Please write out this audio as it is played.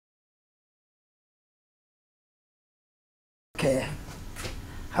Okay.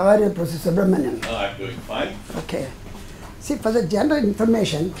 How are you, Professor Subramanian? I'm doing fine. Okay. See, for the general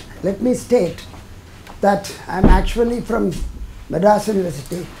information, let me state that I'm actually from Madras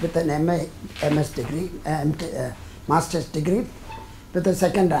University with an MS degree and master's degree with a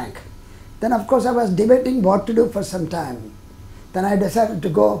second rank. Then, of course, I was debating what to do for some time. Then I decided to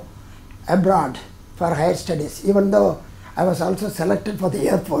go abroad for higher studies, even though I was also selected for the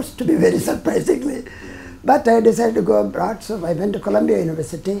Air Force, to be very surprisingly. But I decided to go abroad, so I went to Columbia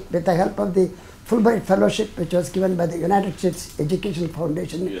University with the help of the Fulbright Fellowship, which was given by the United States Education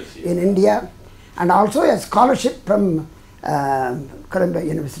Foundation in India, and also a scholarship from Columbia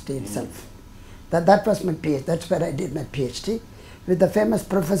University itself. That was my PhD. That's where I did my PhD with the famous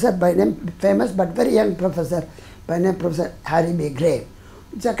professor by name, famous but very young professor by name Professor Harry B. Gray.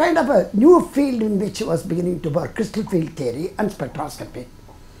 It's a kind of a new field in which I was beginning to work, crystal field theory and spectroscopy.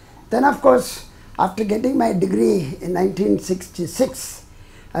 Then, of course, after getting my degree in 1966,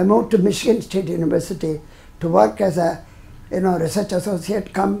 I moved to Michigan State University to work as a research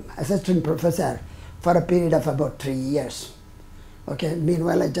associate cum assistant professor for a period of about 3 years. Okay.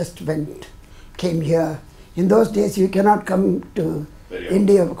 Meanwhile, I just came here. In those days, you cannot come to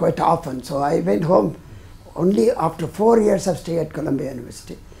India quite often. So I went home only after 4 years of stay at Columbia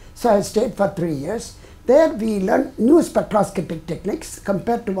University. So I stayed for 3 years. There we learned new spectroscopic techniques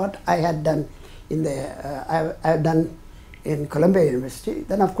compared to what I had done in I had done in Columbia University.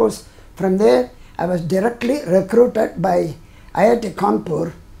 Then, of course, from there I was directly recruited by IIT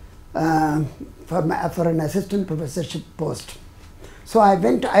Kanpur for an assistant professorship post. So I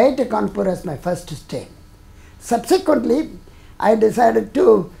went to IIT Kanpur as my first stay. Subsequently, I decided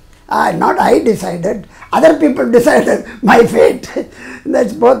to, not I decided, other people decided my fate.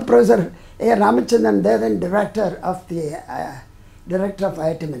 That's both Professor A. Ramachandran, then director of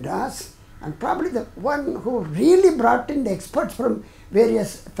IIT Madras, and probably the one who really brought in the experts from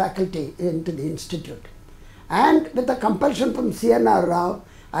various faculty into the institute. And with the compulsion from C.N.R. Rao,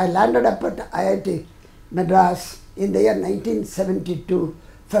 I landed up at IIT Madras in the year 1972,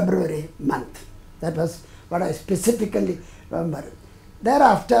 February month. That was what I specifically remember.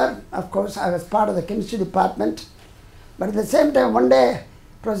 Thereafter, of course, I was part of the chemistry department, but at the same time, one day,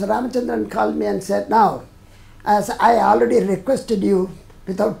 Professor Ramachandran called me and said, now, as I already requested you,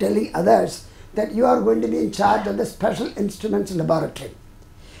 without telling others, that you are going to be in charge of the special instruments laboratory.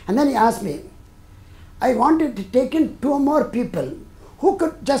 And then he asked me, I wanted to take in 2 more people who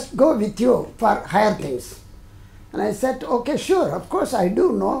could just go with you for higher things. And I said, okay, sure, of course I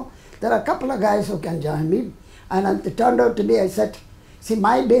do know. There are a couple of guys who can join me. And it turned out to be, I said, see,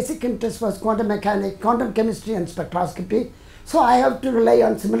 my basic interest was quantum mechanics, quantum chemistry and spectroscopy. So I have to rely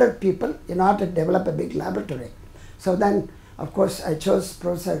on similar people in order to develop a big laboratory. So then, of course, I chose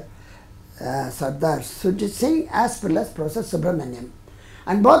Professor Sardar Sujit Singh as well as Professor Subramanian.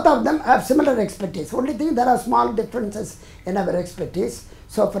 And both of them have similar expertise. Only thing, there are small differences in our expertise.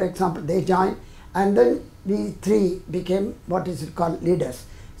 So, for example, they joined, and then we 3 became what is called leaders.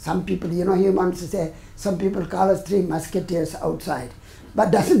 Some people, he wants to say, some people call us 3 musketeers outside.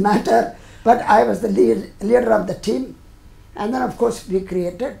 But doesn't matter. But I was the leader of the team. And then, of course, we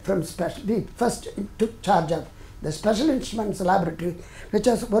created we first took charge of the Special Instruments Laboratory, which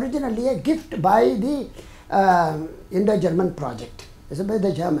was originally a gift by the Indo-German project. It's by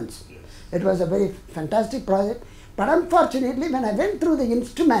the Germans. Yes. It was a very fantastic project. But unfortunately, when I went through the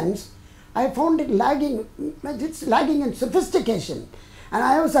instruments, I found it lagging. It's lagging in sophistication. And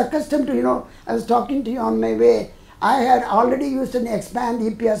I was accustomed to, I was talking to you on my way. I had already used an expand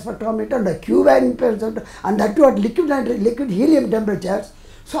EPS spectrometer and a Q-band spectrometer, and that too at liquid helium temperatures.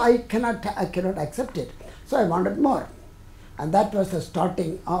 So I cannot accept it. So I wanted more. And that was the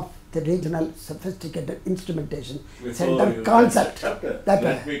starting of the regional sophisticated instrumentation center concept. That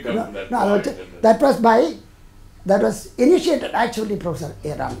was initiated actually Professor A.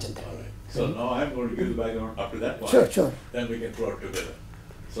 Ramachandran. All right. So now I'm going to give the background up to that point. Sure. Then we can throw it together.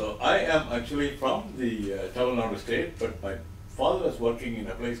 So I am actually from the Tamil Nadu state, but my father was working in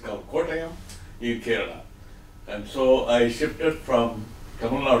a place called Kottayam in Kerala. And so I shifted from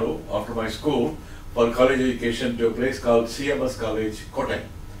Tamil Nadu after my school for college education to a place called CMS College, Kottayam.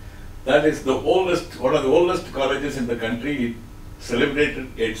 That is the oldest, one of the oldest colleges in the country. It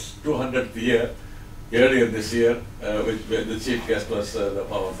celebrated its 200th year earlier this year, where the chief guest was the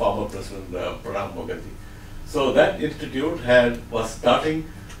former President Pranab Mukherjee. So that institute was starting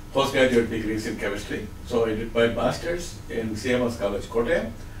postgraduate degrees in chemistry. So I did my master's in CMS College,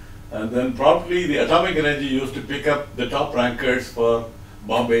 Kottayam, and then promptly the atomic energy used to pick up the top rankers for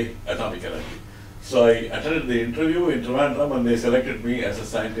Bombay Atomic Energy. So I attended the interview in Trivandrum and they selected me as a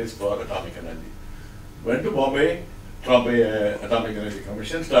scientist for atomic energy. Went to Bombay, Atomic Energy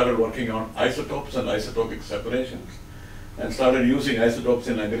Commission, started working on isotopes and isotopic separations, and started using isotopes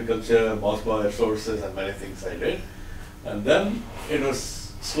in agriculture, molecular sources, and many things I did. And then it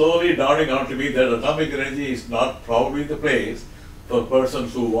was slowly dawning on to me that atomic energy is not probably the place for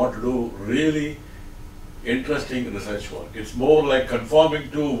persons who want to do really interesting research work. It's more like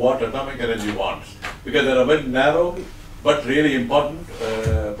conforming to what atomic energy wants, because there are very narrow but really important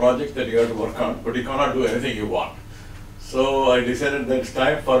projects that you have to work on, but you cannot do anything you want. So I decided that it's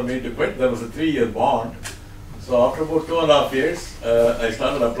time for me to quit. There was a 3-year bond. So after about 2.5 years, I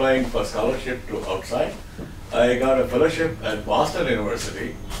started applying for scholarship to outside. I got a fellowship at Boston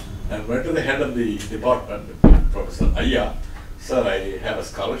University and went to the head of the department, Professor Ayya. Sir, I have a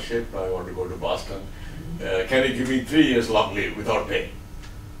scholarship, I want to go to Boston. Can you give me 3 years long leave without pay?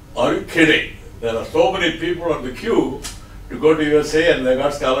 Are you kidding? There are so many people on the queue to go to USA and they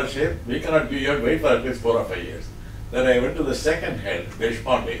got scholarship. We cannot be here, wait for at least 4 or 5 years. Then I went to the second head,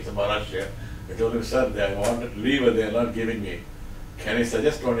 Deshpande, he's a Maharashtrian. I told him, sir, I wanted to leave and they are not giving me. Can I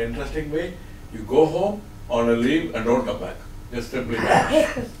suggest one interesting way? You go home on a leave and don't come back. Just simply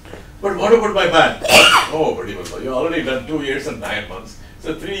vanish. But what about my band? Nobody will go. You already done 2 years and 9 months. It's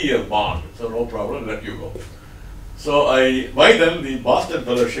a 3-year bond, so no problem, let you go. So by then the Boston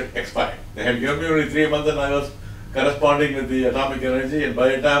fellowship expired. They had given me only 3 months and I was corresponding with the atomic energy, and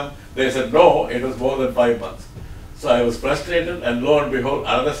by the time they said no, it was more than 5 months. So I was frustrated, and lo and behold,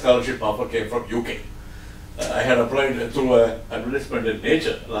 another scholarship offer came from UK. I had applied through an advertisement in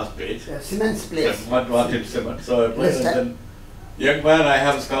Nature, last page. Siemens Place. Martin Siemens. So I applied and then, young man, I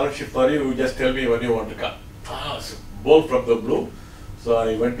have a scholarship for you, you just tell me when you want to come. So both from the blue. So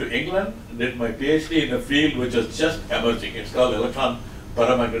I went to England, did my PhD in a field which was just emerging. It's called electron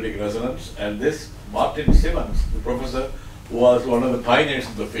paramagnetic resonance, and this Martin Siemens, the professor, was one of the pioneers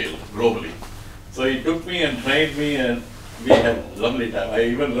in the field globally. So he took me and trained me, and we had a lovely time. I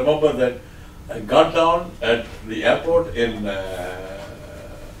even remember that I got down at the airport in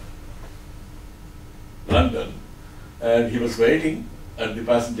London, and he was waiting at the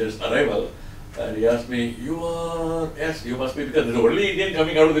passenger's arrival, and he asked me, yes, you must be, because the only Indian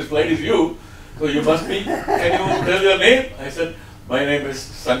coming out of this flight is you, so you must be, can you tell your name? I said, my name is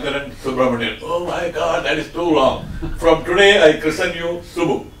Sankaran Subramanian. Oh my God, that is too long. From today, I christen you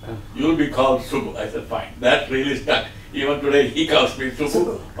Subbu. You will be called Subbu. I said, fine. That really stuck. Even today, he calls me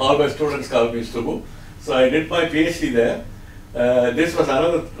Subbu. All my students call me Subbu. So I did my PhD there. This was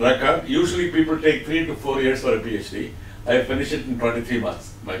another record. Usually people take 3 to 4 years for a PhD. I finished it in 23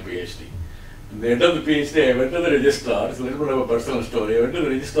 months, my PhD. At the end of the PhD, I went to the registrar. It's a little bit of a personal story. I went to the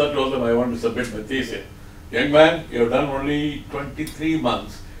registrar, told them I want to submit my thesis. Young man, you have done only 23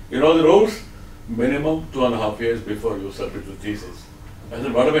 months. You know the rules? Minimum 2.5 years before you submit the thesis. I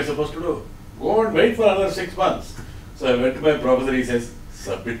said, what am I supposed to do? Go and wait for another 6 months. So I went to my professor, he says,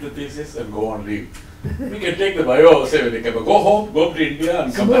 submit the thesis and go on leave. We can take the bio, say when they come, go home, go to India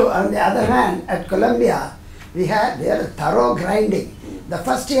and come back. On the other hand, at Columbia, we had a thorough grinding. The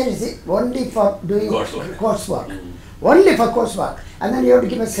first year is only for doing coursework. Only for coursework. And then you have to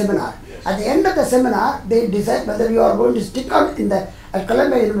give a seminar. Yes. At the end of the seminar, they decide whether you are going to stick on at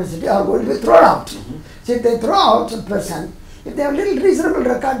Columbia University or going to be thrown out. So if they throw out a person, if they have a little reasonable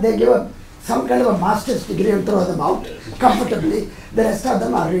record, they give some kind of a master's degree and throw them out comfortably. The rest of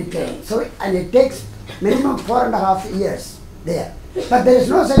them are retained. So, and it takes minimum 4.5 years there. But there is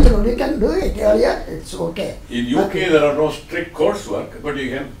no such rule. You can do it earlier, it's okay. In UK, there are no strict coursework, but you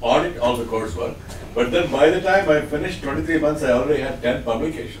can audit all the coursework. But then by the time I finished 23 months, I already had 10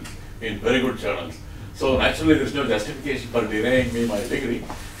 publications in very good journals. So naturally, there's no justification for denying me my degree.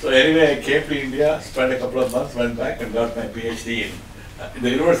 So anyway, I came to India, spent a couple of months, went back and got my PhD in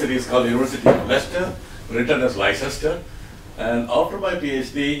the university is called University of Leicester, written as Leicester. And after my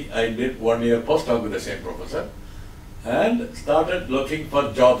PhD, I did 1 year postdoc with the same professor and started looking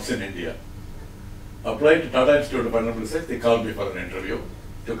for jobs in India. Applied to Tata Institute of Fundamental Research, they called me for an interview,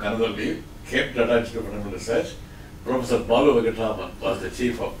 took another leave, came to Tata Institute of Fundamental Research. Professor Balu Venkataraman was the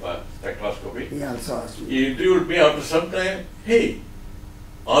chief of spectroscopy. He also asked me. He interviewed me after some time, hey,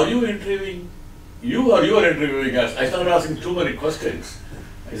 are you interviewing you or you are interviewing us? I started asking too many questions.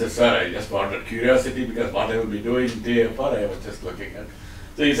 I said, sir, I just wanted curiosity because what I will be doing in TFR, I was just looking at.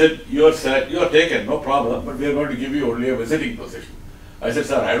 So he said, you are taken, no problem, but we are going to give you only a visiting position. I said,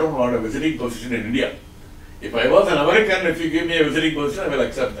 sir, I don't want a visiting position in India. If I was an American, if you give me a visiting position, I will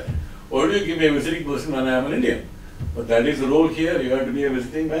accept that. Or do you give me a visiting position when I am an Indian? But that is the rule here, you have to be a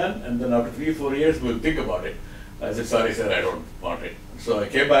visiting man, and then after 3-4 years, we'll think about it. I said, sorry, sir, I don't want it. So I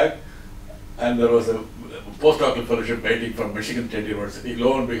came back, and there was a postdoctoral fellowship waiting from Michigan State University.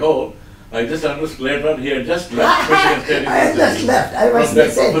 Lo and behold, I just understood later on he had just left Michigan State I had just left. I was from that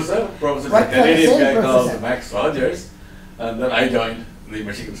the same. professor, What a Canadian same guy called professor? Max Rogers, and then I joined the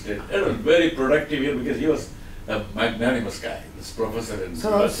Michigan State. It was very productive year because he was a magnanimous guy, this professor in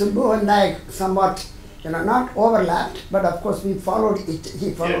So US. Subbu and I somewhat, not overlapped, but of course we followed it.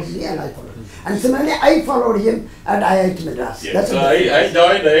 He followed Yes. me and I followed him. And similarly, I followed him at IIT Madras. Yes. That's So a I difference.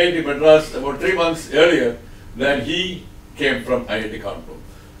 joined IIT Madras about 3 months earlier than he came from IIT Kanpur.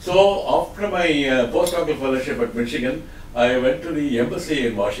 So after my postdoctoral fellowship at Michigan, I went to the embassy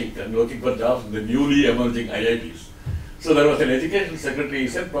in Washington looking for jobs in the newly emerging IITs. So there was an education secretary, he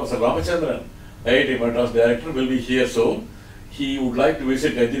said, Professor Ramachandran, IIT Madras director, will be here soon. He would like to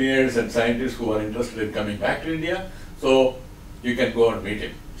visit engineers and scientists who are interested in coming back to India. So you can go and meet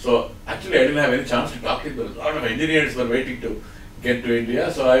him. So actually I didn't have any chance to talk to him. A lot of engineers were waiting to get to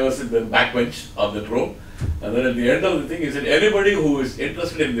India. So I was in the back bench of that room. And then at the end of the thing, he said, anybody who is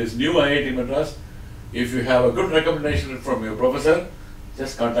interested in this new IIT Madras, if you have a good recommendation from your professor,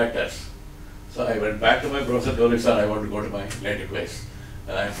 just contact us. So I went back to my professor, told him, sir, I want to go to my native place.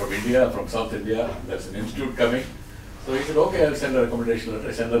 And I'm from India, from South India, there's an institute coming. So he said, okay, I'll send a recommendation letter.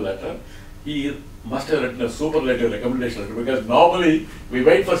 I sent a letter. He must have written a superlative recommendation letter because normally we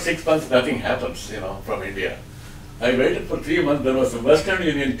wait for 6 months, nothing happens, from India. I waited for 3 months, there was a Western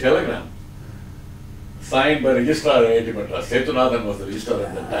Union telegram signed by Registrar IIT Madras. Setunathan was the registrar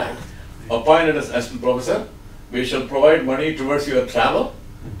at that time. Appointed as assistant professor, we shall provide money towards your travel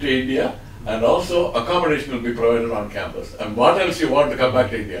to India and also accommodation will be provided on campus. And what else you want to come back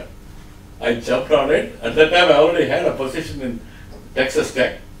to India? I jumped on it. At that time I already had a position in Texas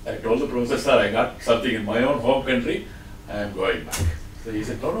Tech. I told the professor, sir, I got something in my own home country, I am going back. So he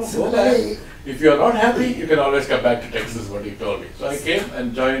said, no, go back. If you are not happy, you can always come back to Texas, what he told me. So I came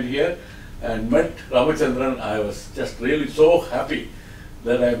and joined here and met Ramachandran. I was just really so happy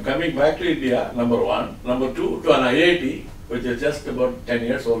that I am coming back to India, number one. Number two, to an IIT, which is just about 10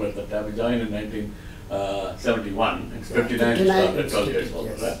 years old at the time. I joined in 1971. It's 59, 59, 12 years old.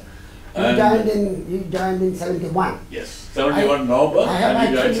 yes. Right? You joined in 71. Yes, 71 November I have and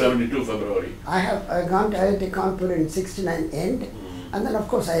you joined actually- 72 February. I have gone to IIT Kanpur in 69 end, and then of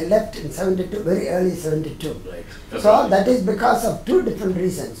course I left in 72, very early 72. Right. So that is because of two different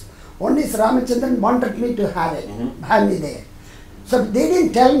reasons. One is Ramachandran wanted me to have it, have me there. So they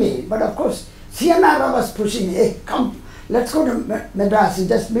didn't tell me, but of course CNR was pushing me, hey, come, let's go to Madras and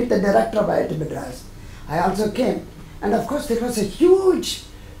just meet the director of IIT Madras. I also came, and of course there was a huge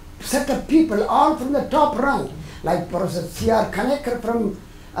set of people, all from the top rung, like Professor C.R. Kanekar from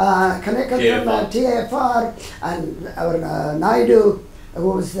TIFR, and our Naidu, who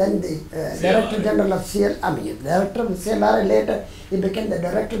was then the Director General of Director of CLR, later he became the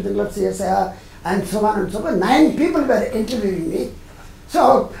Director General of CSIR, and so on and so forth. 9 people were interviewing me.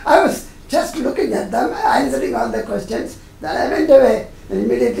 So I was just looking at them, answering all the questions. Then I went away, and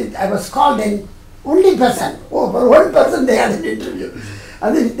immediately I was called in. Only person, for one person they had an interview.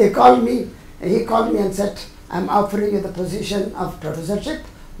 And then they called me, and he called me and said, I'm offering you the position of professorship.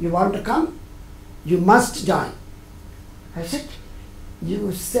 You want to come? You must join. I said,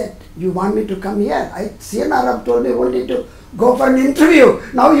 you said you want me to come here. CNR told me only to go for an interview.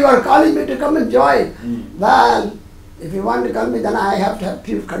 Now you are calling me to come and join. Well, if you want to come, then I have to have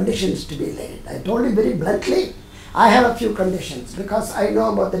few conditions to be laid. I told him very bluntly, I have a few conditions because I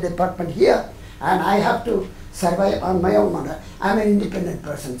know about the department here and I have to survive on my own order. I'm an independent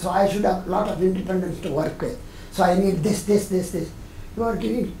person, so I should have a lot of independence to work with. So I need this. You are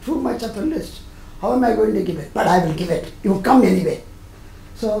giving too much of a list. How am I going to give it? But I will give it. You come anyway.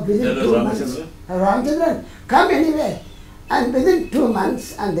 So within 2 months, Ramachandran, come anyway. And within 2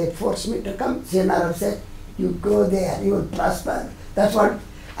 months, and they forced me to come, CNR said, you go there, you will prosper. That's what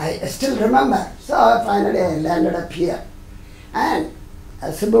I still remember. So finally I landed up here. And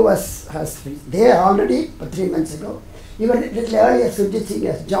Subbu was there already for 3 months ago. Even a little earlier, Sujit Singh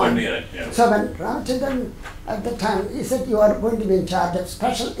has joined. 1 year, yeah. So when Ramachandran at the time, he said, you are going to be in charge of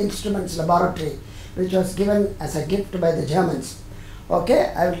Special Instruments Laboratory, which was given as a gift by the Germans.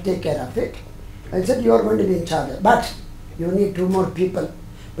 Okay, I will take care of it. I said, you are going to be in charge, but you need 2 more people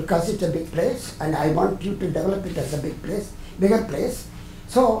because it's a big place and I want you to develop it as a bigger place.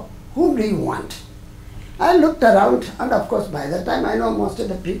 So whom do you want? I looked around, and of course by that time I know most of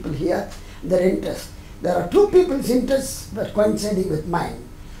the people here, their interest. There are 2 people's interests were coinciding with mine,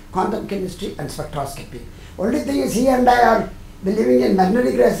 quantum chemistry and spectroscopy. Only thing is he and I are believing in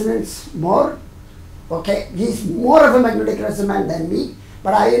magnetic resonance more. Okay, he is more of a magnetic resonance than me,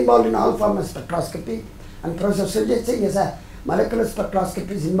 but I involved in all forms of spectroscopy. And Professor Sujit Singh is a molecular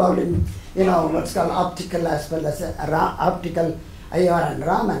spectroscopy, is involved in what's called optical as well as optical IR and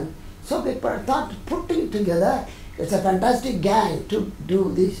Raman. So we thought putting together, it's a fantastic gang to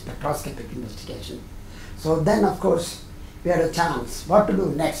do the spectroscopic investigation. So then of course we had a chance, what to do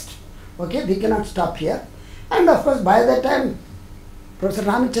next. Okay, we cannot stop here. And of course by that time, Professor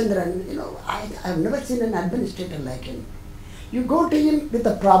Ramachandran, you know, I have never seen an administrator like him. You go to him with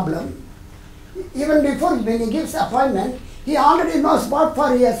a problem, even before when he gives appointment, he already knows what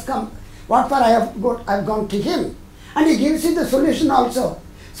for he has come, what for I've gone to him. And he gives you the solution also.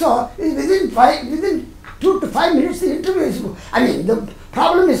 So within 2 to 5 minutes the interview is, the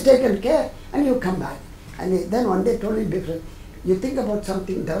problem is taken care and you come back. And then one day told me, you think about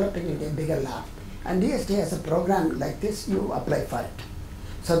something developing in a bigger lab. And DST has a program like this, you apply for it.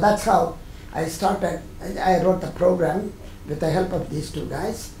 So that's how I started. I wrote the program with the help of these two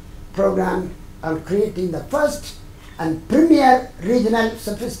guys. Program on creating the first and premier regional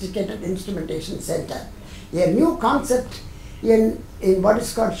sophisticated instrumentation center. A new concept in what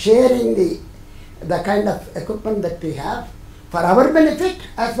is called sharing the kind of equipment that we have for our benefit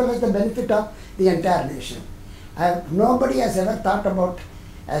as well as the benefit of the entire nation. Nobody has ever thought about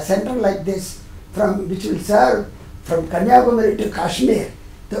a center like this which will serve from Kanyakumari to Kashmir,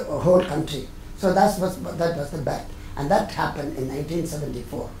 the whole country. So that was the bet, and that happened in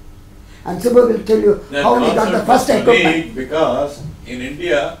 1974. And Subbu will tell you how we got the first equipment. Because in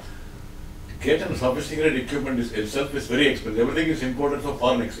India, getting sophisticated equipment itself is very expensive. Everything is imported from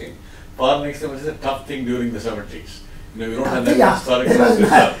foreign exchange. Foreign exchange was a tough thing during the 70s. You know, we don't have that historic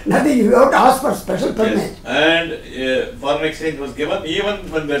sense. Nothing, you have to ask for special permit. Yes. And foreign exchange was given,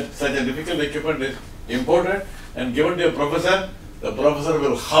 even when such a difficult equipment is imported and given to a professor, the professor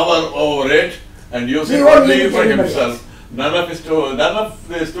will hover over it and use it only for himself. None of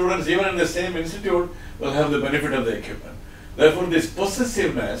the students, even in the same institute, will have the benefit of the equipment. Therefore, this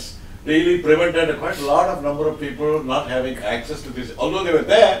possessiveness really prevented quite a lot of number of people not having access to this. Although they were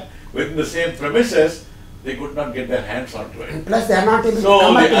there within the same premises, they could not get their hands onto it. And plus, they are not able to So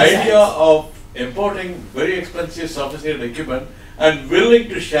come the idea of importing very expensive, sophisticated equipment and willing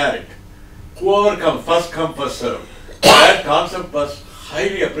to share it, whoever comes, first serve, that concept was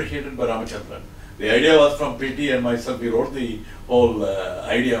highly appreciated by Ramachandran. The idea was from PT and myself. We wrote the whole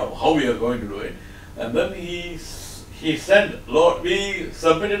idea of how we are going to do it, and then he sent. Lord, we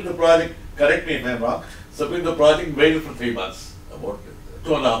submitted the project. Correct me if I am wrong. Submitted the project, waited for 3 months, about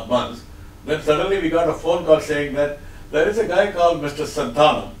 2.5 months. Then suddenly we got a phone call saying that there is a guy called Mr.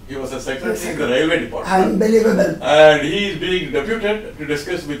 Santhanam. He was a secretary in the railway department. Unbelievable. And he is being deputed to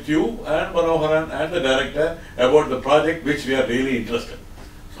discuss with you and Manoharan and the director about the project which we are really interested.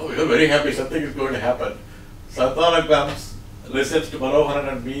 So we are very happy something is going to happen. Santhanam comes, listens to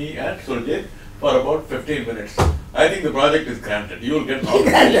Manoharan and me and Surjit for about 15 minutes. I think the project is granted. You will get all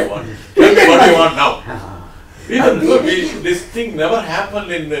the money you want. Tell me what you want now. This thing never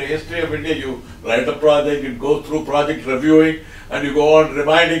happened in the history of India. You write a project, you go through project reviewing, and you go on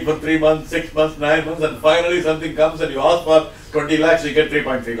reminding for 3 months, 6 months, 9 months, and finally something comes and you ask for 20 lakhs, you get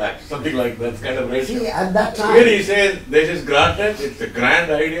 3.3 lakhs, something like that. That's kind of ratio. See, at that time, Here he says, this is granted, it's a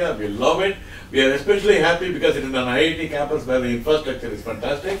grand idea, we love it. We are especially happy because it is an IIT campus where the infrastructure is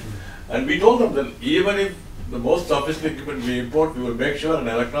fantastic. And we told them that even if the most sophisticated equipment we import, we will make sure an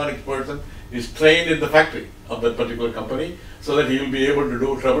electronics person is trained in the factory of that particular company so that he will be able to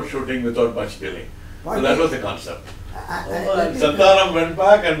do troubleshooting without much billing. So that was the concept. Santhanam went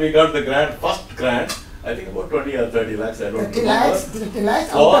back and we got the first grant, I think about 20 or 30 lakhs, I don't know. 30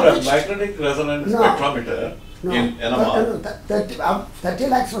 lakhs For a magnetic resonance spectrometer in NMR. 30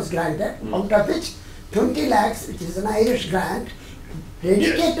 lakhs was granted, out of which 20 lakhs, which is an Irish grant,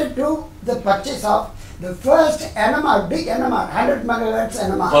 dedicated to the purchase of the first NMR, big NMR, 100 megahertz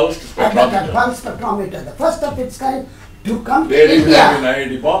NMR, pulse spectrometer, the first of its kind to come to India. They didn't have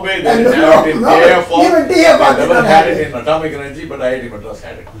it in IIT Bombay, they didn't have it in DFO, even DFO they never had it in atomic energy, but IIT Madras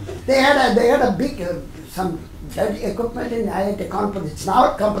had it. They had a big, some equipment in IIT Kanpur. It's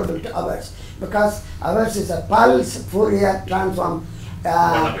not comparable to ours because ours is a pulse Fourier transform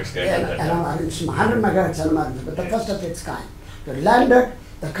NMR, 100 megahertz NMR, but the first of its kind. So landed.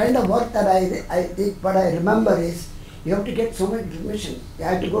 The kind of work that I did, what I remember is, you have to get so much permission. You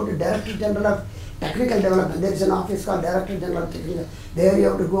have to go to Director General of Technical Development. There is an office called Director General of Technical. There you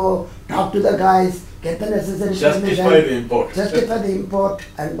have to go, talk to the guys, get the necessary permission. Justify the import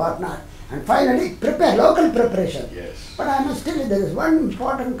and whatnot. And finally, prepare, local preparation. Yes. But I must tell you, there is one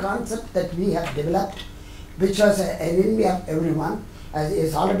important concept that we have developed, which was an enemy of everyone, as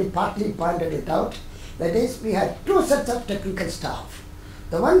is already partly pointed it out. That is, we had 2 sets of technical staff.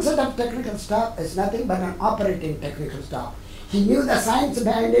 The one set of technical staff is nothing but an operating technical staff. He knew the science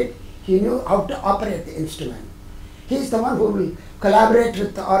behind it, he knew how to operate the instrument. He's the one who will collaborate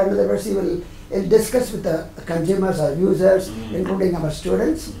with, or in other words, he will discuss with the consumers or users, including our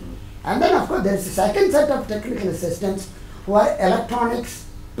students. And then, of course, there is a second set of technical assistants who are electronics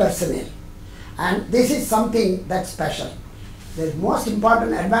personnel. And this is something that's special. The most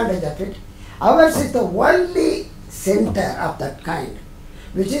important advantage of it, ours is the only center of that kind,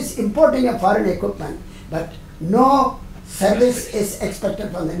 which is importing a foreign equipment, but no service is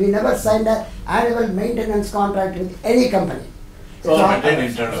expected from them. We never signed an annual maintenance contract with any company. So maintained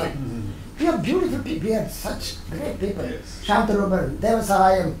internally. We are beautiful people. We are such great people. Yes. Shantaruban,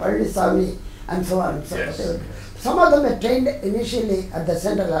 Devasahayam, Pardiswamy, and so on and so Yes. forth. Some of them were trained initially at the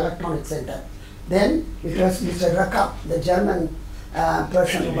Central Electronics Center. Then it was Mr. Rakap, the German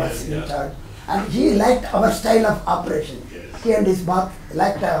person who was in charge. And he liked our style of operation. Yes. He and his boss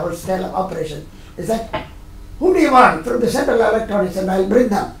liked our style of operation. He said, who do you want from the Central Electronics? And I'll bring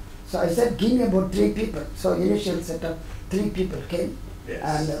them. So I said, give me about 3 people. So initial set of 3 people came. Yes.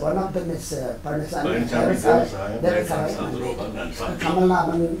 And one of them is Pardiswamy, Devasahayam,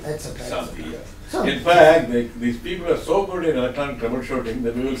 Kamalnaman, etc. Shanti, yeah. So, In fact, these people are so good in electronic troubleshooting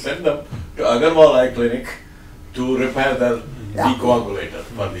that we will send them to Agarwal Eye Clinic to repair their decoagulator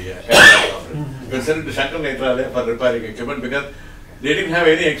for the hair. We will send it to Shankar Netralaya for repairing equipment because they didn't have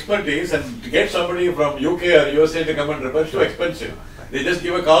any expertise, and to get somebody from UK or USA to come and repair is too expensive. They just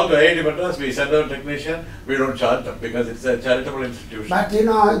give a call to IIT Madras, we send our technician, we don't charge them because it's a charitable institution. but you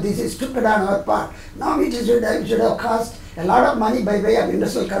know, this is stupid on our part. No, it should have cost a lot of money by way of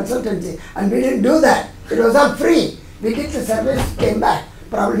industrial consultancy, and we didn't do that. It was all free. We did the service, came back,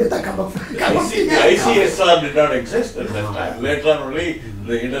 probably with a cup of tea. ICSR did not exist at that time. Later on only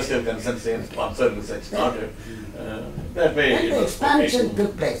the industrial consultancy and sponsored research started. That way And the expansion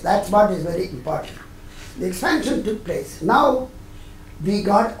took place. That's what is very important. The expansion took place. Now we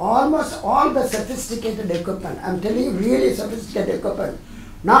got almost all the sophisticated equipment. I'm telling you, really sophisticated equipment,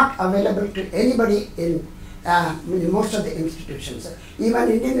 not available to anybody in most of the institutions.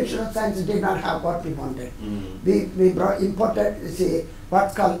 Even Indian Institute of Science did not have what we wanted. We imported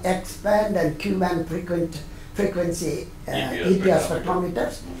what's called X-band and Q-band frequency EPS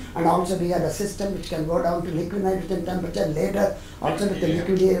spectrometers, and also we had a system which can go down to liquid nitrogen temperature, later also with the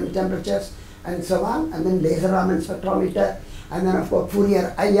liquid helium temperatures and so on, and then laser Raman spectrometer, and then of course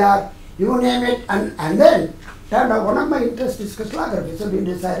Fourier IR, you name it, and then turned out one of my interests is crystallography, so we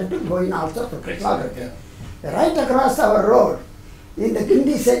decided to go in also for crystallography. Right across our road, in the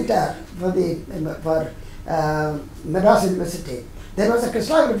Gindi Center for Madras University, there was a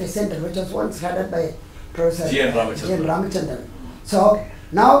crystallography center which was once headed by Professor G.N. Ramachandran. So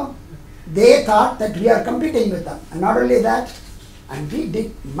now they thought that we are competing with them, and not only that, and we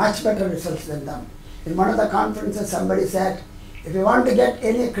did much better results than them. In one of the conferences, somebody said, if you want to get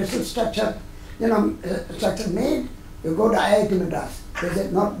any crystal structure, structure made, you go to IIT Madras. They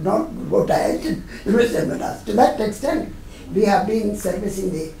said, no, don't go to IIT University Madras. To that extent, we have been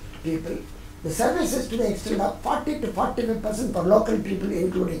servicing the people. The service is to the extent of 40 to 45% for local people,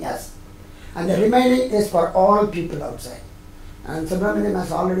 including us. And the remaining is for all people outside. And Subramanian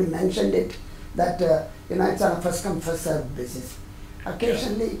has already mentioned it, that it's on a first come, first served basis.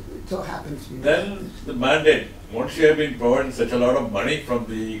 Occasionally, it so happens. Then the mandate, once you have been providing such a lot of money from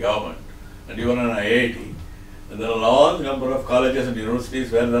the government, and even an IIT, and there are a large number of colleges and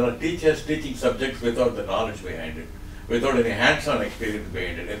universities where there are teachers teaching subjects without the knowledge behind it, without any hands-on experience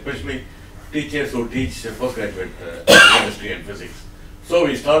behind it, especially teachers who teach postgraduate chemistry and physics. So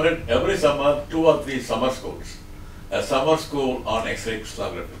we started every summer 2 or 3 summer schools, a summer school on X-ray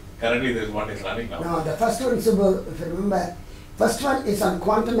crystallography. Currently there is one is running now. No, the first one, Subbu, if you remember, first one is on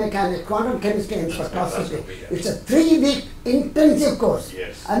quantum mechanics, quantum chemistry and spectroscopy. It's a 3-week intensive course.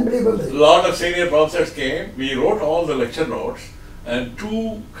 Yes. Unbelievable. A lot of senior professors came, we wrote all the lecture notes, and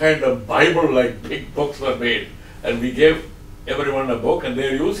 2 kind of Bible-like big books were made, and we gave everyone a book, and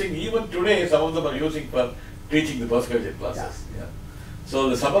they're using, even today, some of them are using for teaching the postgraduate classes. Yeah. So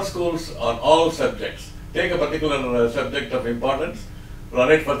the summer schools on all subjects. Take a particular subject of importance,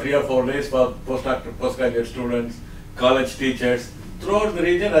 run it for 3 or 4 days for postgraduate students, college teachers, throughout the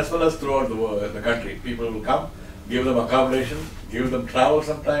region as well as throughout the country. People will come, give them accommodation, give them travel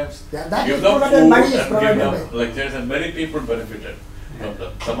sometimes, give them food and give them lectures, and many people benefited from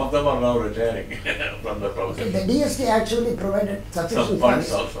them. Some of them are now retiring from the process. The DST actually provided sufficient funds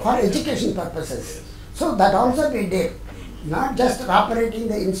for education purposes. Yes. So that also we did. Not just operating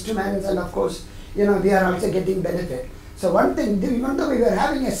the instruments, and of course, we are also getting benefit. So one thing, even though we were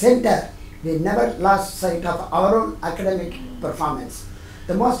having a center, we never lost sight of our own academic performance.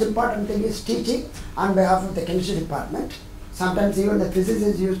 The most important thing is teaching on behalf of the chemistry department, Sometimes even the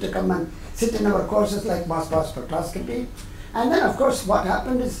physicists used to come and sit in our courses like mass power spectroscopy. And then of course what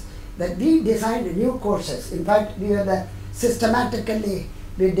happened is that we designed new courses. In fact, we were systematically,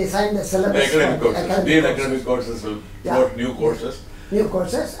 we designed the syllabus. The academic courses will brought new courses. New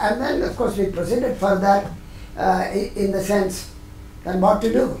courses, and then of course we proceeded further in the sense then what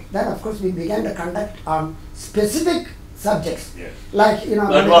to do. Then of course we began to conduct on specific subjects, Yes. like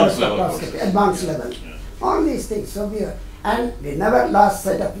Advanced level advanced level, all these things. So we never lost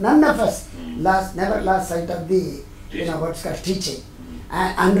sight of, none of us never lost sight of the what's called teaching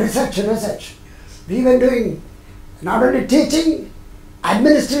and research. We were doing not only teaching,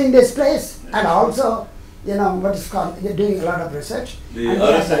 administering this place, and also what is called, you're doing a lot of research. The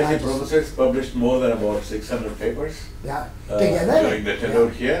RSIC professors published more than about 600 papers together. During the tenure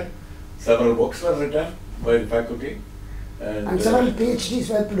here. Several books were written by the faculty. And several PhDs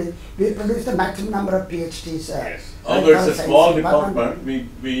were produced. We produced the maximum number of PhDs. Yes. Although it's a small department,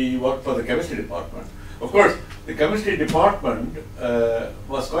 we worked for the chemistry department. Of course, the chemistry department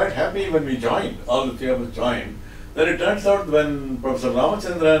was quite happy when we joined, all the three of us joined. Then it turns out when Professor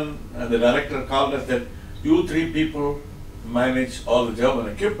Ramachandran and the director called us that you three people manage all the German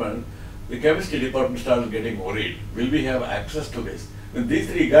equipment, the chemistry department started getting worried. Will we have access to this? When these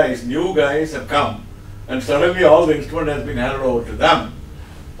three guys, new guys, have come and suddenly all the instrument has been handed over to them,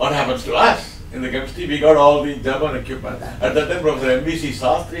 what happens to us? In the chemistry, we got all the German equipment. At that time, Professor M.V.C.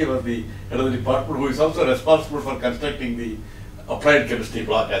 Sastry was the head of the department, who is also responsible for constructing the applied chemistry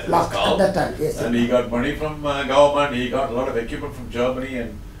block, as it is called. At that time, yes. And he got money from government, he got a lot of equipment from Germany,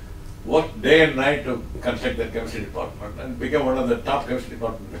 and worked day and night to construct that chemistry department, and became one of the top chemistry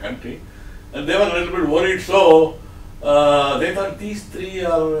departments in the country. And they were a little bit worried, so they thought these three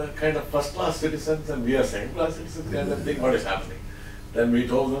are kind of first-class citizens and we are second-class citizens, kind of thing, what is happening? Then we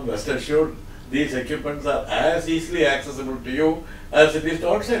told them, rest assured, these equipments are as easily accessible to you as it is to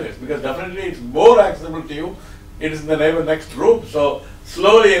outsiders, because definitely it's more accessible to you. It is in the neighbor next room. So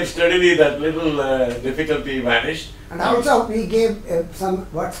slowly and steadily that little difficulty vanished. And also we gave some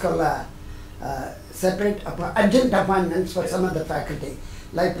what's called separate adjunct appointments for some of the faculty,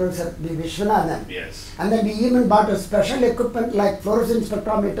 like Professor B. Vishwanathan. Yes. And then we even bought a special equipment like fluorescence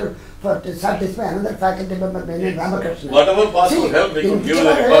spectrometer to satisfy another faculty member, Ramakrishna. Whatever possible help we could give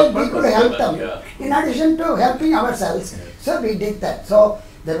the department. We could help them. In addition to helping ourselves, so we did that. So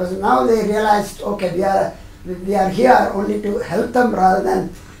there was, now they realized, okay, we are here only to help them rather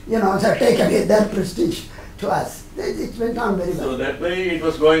than, so take away their prestige to us. It went on very well. So that way it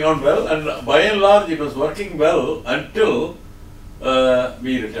was going on well, and by and large it was working well until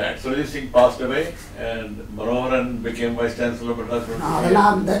we retired. So this thing passed away, and Manoharan became Vice Chancellor of Madras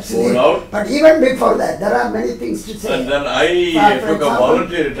University. That's it. But even before that, there are many things to say. And then I took a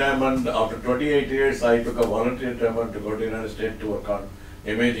voluntary retirement. After 28 years, I took a voluntary retirement to go to the United States to work on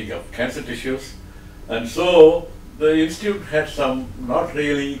imaging of cancer tissues. And so the institute had some not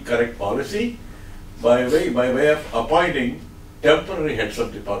really correct policy by way of appointing temporary heads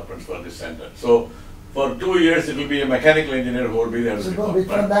of departments for this center. So for 2 years it will be a mechanical engineer who will be the head of the department.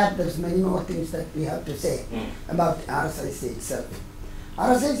 Before that, there's many more things that we have to say about RSIC itself.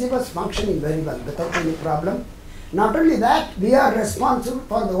 RSIC was functioning very well without any problem. Not only that, we are responsible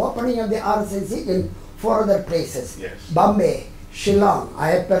for the opening of the RSIC in 4 other places. Yes. Bombay, Shillong.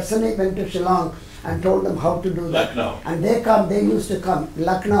 I personally went to Shillong and told them how to do that. Lucknow. And they used to come,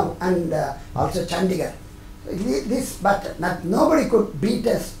 Lucknow and also Chandigarh. But nobody could beat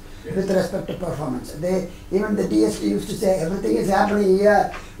us with respect to performance. Even the DSP used to say, everything is happening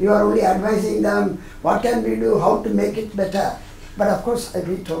here, you are only advising them, what can we do, how to make it better. But of course,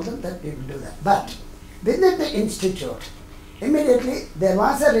 we told them that we will do that. But within the institute, immediately there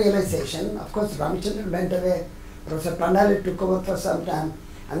was a realization. Of course, Ramachandran went away, Professor Pandali took over for some time,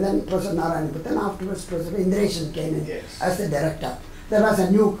 and then Professor Narayan, but then afterwards Professor Indireshan came in as the director. There was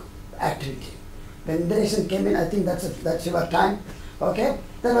a new activity. When Indireshan came in, I think that's your time, okay?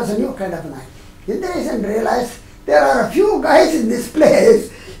 There was a new kind of an act. Indireshan realized there are a few guys in this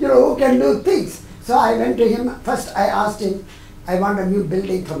place, who can do things. So I went to him, first I asked him, I want a new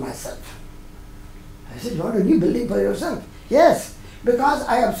building for myself. I said, you want a new building for yourself? Yes, because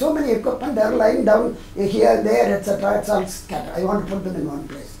I have so many equipment, they are lying down here, there, etc. It's all scattered. I want to put them in one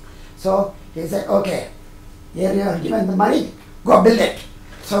place. So he said, okay, here you are given the money, go build it.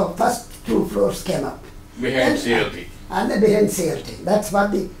 So first 2 floors came up. Behind CLT. And then behind CLT. That's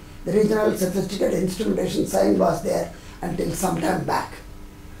what the regional sophisticated instrumentation sign was there until some time back.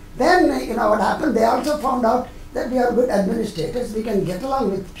 Then, what happened, they also found out that we are good administrators, we can get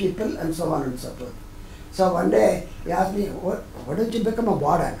along with people and so on and so forth. So one day he asked me, why don't you become a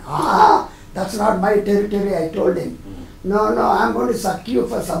warden? That's not my territory, I told him. No, no, I'm going to suck you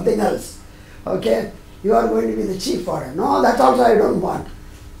for something else. Okay? You are going to be the chief for it. No, that also I don't want.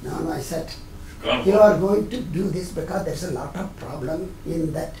 No, no, I said, you are going to do this because there's a lot of problem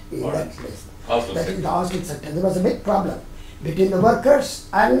in that place. That in the hostel sector. There was a big problem between the workers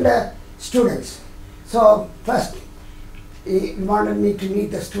and students. So first, he wanted me to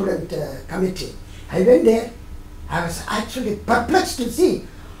meet the student committee. I went there. I was actually perplexed to see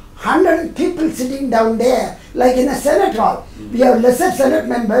 100 people sitting down there like in a Senate hall. We have lesser Senate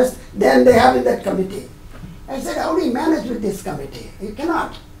members than they have in that committee. I said, how do you manage with this committee? You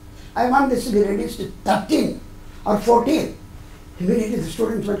cannot. I want this to be reduced to 13 or 14. Immediately the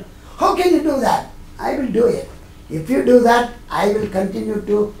students went, how can you do that? I will do it. If you do that, I will continue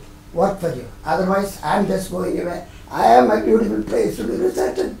to work for you. Otherwise, I am just going away. I am a beautiful place to do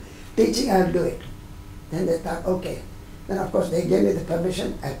research and teaching, I will do it. Then they thought, okay. Then of course they gave me the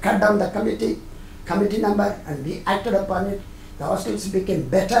permission. I cut down the committee number, and we acted upon it. The hostels became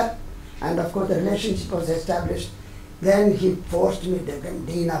better, and of course the relationship was established. Then he forced me to become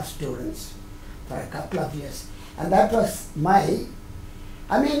dean of students for a couple of years. And that was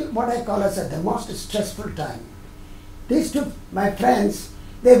what I call as the most stressful time. These two, my friends,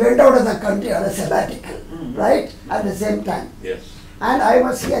 they went out of the country on a sabbatical, right? At the same time. Yes. And I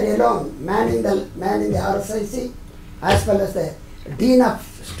was here alone, manning the RSIC, as well as the dean of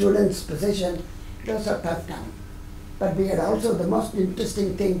students position. It was a tough time. But we had also, the most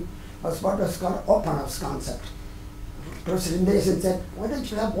interesting thing was what was called open house concept. Professor Indesan said, why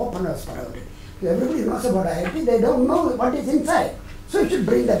don't you have open house for it? Everybody knows about IIT, they don't know what is inside. So you should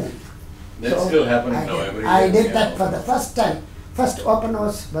bring them in. That's still happening now every year. I did that for the first time. First open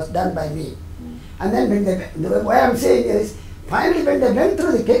house was done by me. And then when the way I'm saying is, finally when they went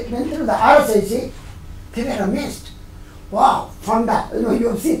through the RSIC, they were amazed. Wow, Fonda, you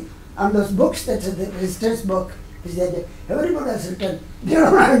have seen on those books, that's the resistance book, everybody has written, they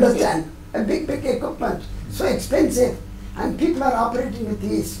don't understand. A big equipment, so expensive, and people are operating with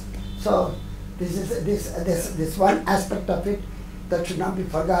these. So this is this one aspect of it that should not be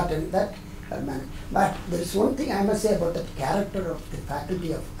forgotten. But there is one thing I must say about the character of the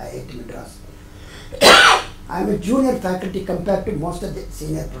faculty of IIT Madras. I am a junior faculty compared to most of the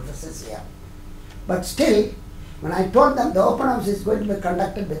senior professors here. But still, when I told them the open house is going to be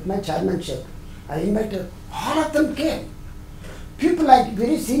conducted with my chairmanship, I invited, all of them came. People like,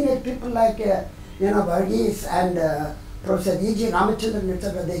 very senior people like, Varghese and Professor E.G. Ramachandran,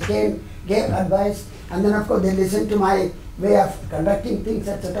 etc. They came, gave advice, and then of course they listened to my way of conducting things,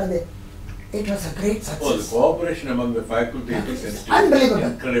 etc. It was a great success. Oh, the cooperation among the faculty is unbelievable.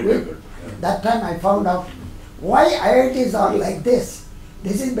 Incredibly good. Yeah. That time I found out why IITs are like this.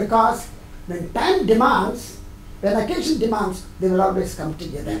 This is because when time demands, when occasion demands, they will always come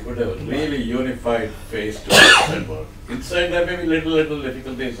together. We put a really unified face to it. Inside there may be little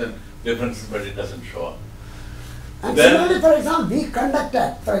difficulties and differences, but it doesn't show up. And similarly, for example, we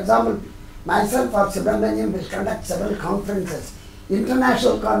conducted, for example, myself or Subramanian will conduct several conferences,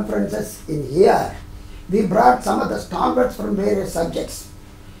 international conferences in here. We brought some of the stalwarts from various subjects.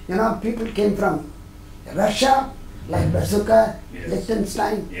 People came from Russia, like Bazooka, yes.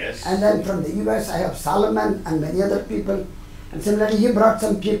 Liechtenstein, yes. And then from the US I have Solomon and many other people. And similarly he brought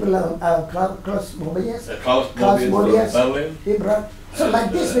some people, Klaus Mobius, from Berlin. He brought, so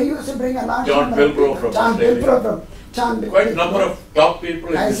like this we used to bring a large John number of people. Pilbrow John quite a number of top people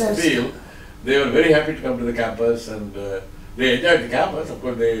in I this said, field. They were very happy to come to the campus, and they enjoyed the campus. Of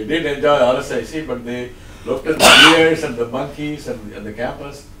course, they did enjoy RSIC, but they looked at the deers and the monkeys and the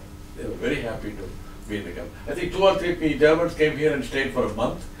campus. They were very happy to be in the campus. I think 2 or 3 Germans came here and stayed for a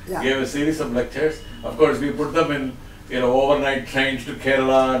month, gave a series of lectures. Of course, we put them in overnight trains to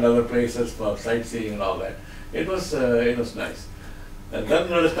Kerala and other places for sightseeing and all that. It was nice. And then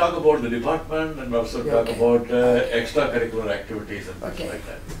let us talk about the department and also talk about extracurricular activities and things like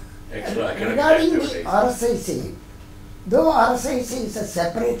that. Extra academic regarding activities. the RSIC, though RSIC is a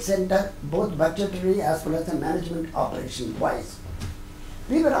separate center, both budgetary as well as the management operation wise,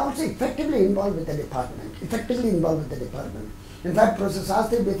 we were also effectively involved with the department. In fact, Professor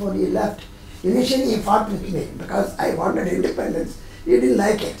Sastry, before he left, initially he fought with me because I wanted independence. He didn't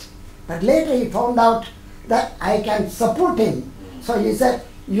like it. But later he found out that I can support him. So he said,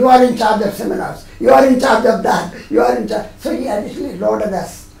 you are in charge of seminars, you are in charge of that, you are in charge. So he additionally loaded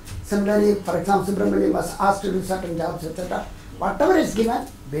us. Similarly, for example, Subramanian was asked to do certain jobs, etc. Whatever is given,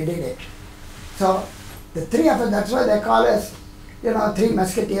 we did it. So the three of us, that's why they call us, three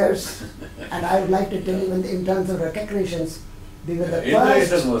musketeers. And I would like to tell you in terms of recognitions, we were the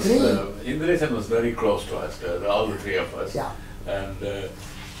first three. Indrasan was very close to us, all the three of us. Yeah. And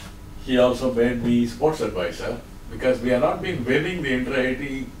he also made me sports advisor because we have not been winning the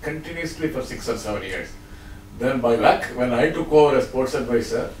inter-IIT continuously for 6 or 7 years. Then by luck, when I took over as sports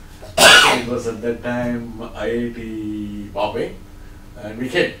advisor, it was at that time IIT Bombay, and we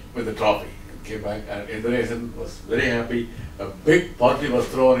came with the trophy. Came back, and Indirasan was very happy. A big party was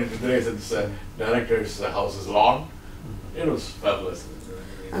thrown in Indirasan's director's house's lawn. It was fabulous.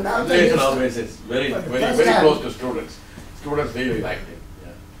 And Indirasan always is very close to students. Students really liked him.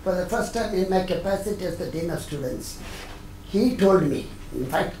 Yeah. For the first time in my capacity as the Dean of Students, he told me, in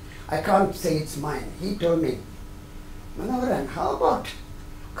fact, I can't say it's mine, he told me, Manoharan, how about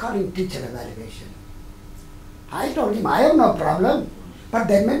calling teacher evaluation? I told him, I have no problem, but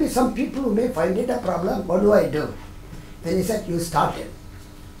there may be some people who may find it a problem. What do I do? Then he said, you started.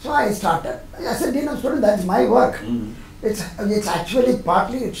 So I started. As a Dean of Students, that's my work. Mm-hmm. It's actually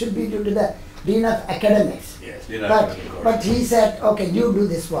partly, it should be due to the Dean of Academics. Yes, Dean of Academics. But he said, okay, you do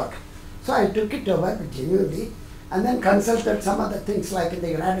this work. So I took it over genuinely and then consulted some other things like in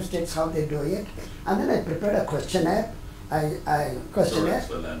the United States how they do it. And then I prepared a questionnaire. Questionnaire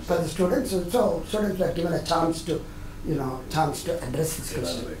for the students. So students were given a chance to, address this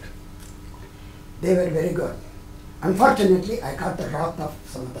question. They were very good. Unfortunately, I got the wrath of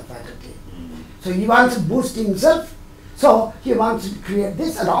some of the faculty. So he wants to boost himself. So he wants to create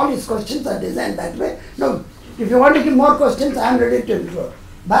this, and all his questions are designed that way. No, if you want to give more questions, I am ready to include.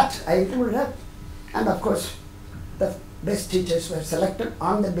 But I included that, and of course, the best teachers were selected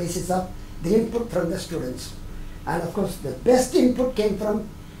on the basis of the input from the students. And of course, the best input came from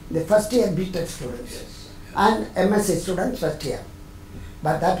the first year B.Tech students and MSc students first year.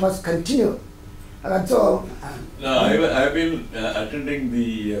 But that was continued. So, I've been attending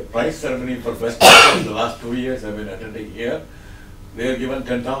the prize ceremony for best teachers the last 2 years. I've been attending here. They are given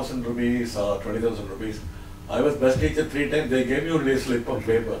 10,000 rupees or 20,000 rupees. I was best teacher 3 times. They gave me only a slip of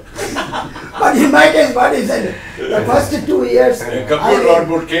paper. But in my case, what is it? The first 2 years. The computer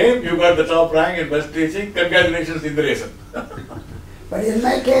output came. You got the top rank in best teaching. Congratulations, Indirasan. But in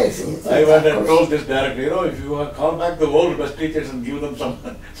my case, I went and told this director, if you call back the old best teachers and give them some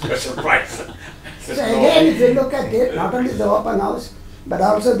special prize. So again, if you look at it, not only the open house, but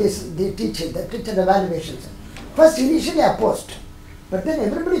also the teacher evaluations. First, initially opposed, but then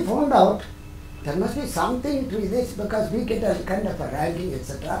everybody found out there must be something to this because we get a kind of a ranking,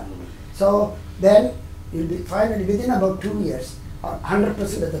 etc. So then you'll be finally within about 2 years,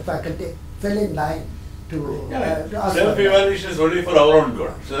 100% of the faculty fell in line to ask. Self-evaluation is only for our own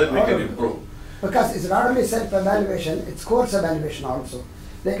good, so that we can improve. Because it's not only self-evaluation, it's course evaluation also.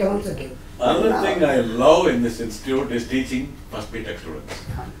 They can also give. Another thing I love in this institute is teaching first B.Tech students.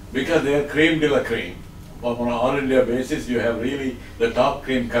 Because they are cream de la cream. On an all India basis, you have really the top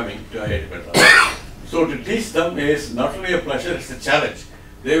cream coming to IIT Madras. So to teach them is not only a pleasure, it's a challenge.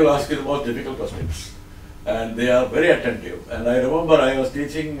 They will ask you the most difficult questions. And they are very attentive. And I remember I was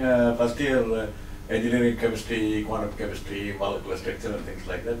teaching first year engineering chemistry, quantum chemistry, molecular structure and things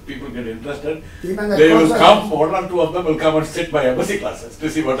like that. People get interested. They will come, 1 or 2 of them will come and sit my MSc classes to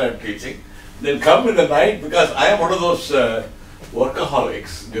see what I am teaching. They'll come in the night because I am one of those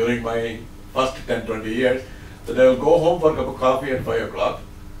workaholics during my first 10-20 years that I will go home for a cup of coffee at 5 o'clock.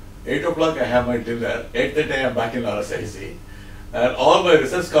 8 o'clock I have my dinner. 8:30 I am back in RSIC. And all my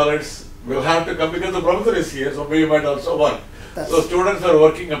research scholars will have to come because the professor is here, so we might also work. So students are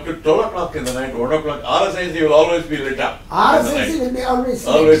working up to 12 o'clock in the night, 1 o'clock. RSIC will always be lit up. RSIC will be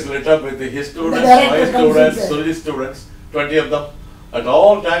always lit up with his students, my students, Suji's students, 20 of them, at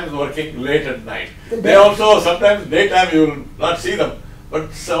all times working late at night. They also, sometimes daytime you will not see them,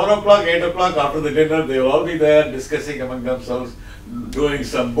 but 7 o'clock, 8 o'clock after the dinner, they will all be there discussing among themselves, doing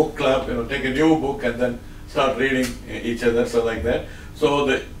some book club, take a new book and then start reading each other, so like that. So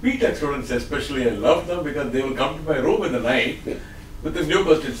the B.Tech students especially, I love them because they will come to my room in the night with this new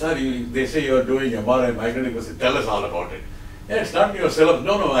question. Sir, they say you are doing MRI magnetic resonance. Tell us all about it. Yeah, it's not in your syllabus.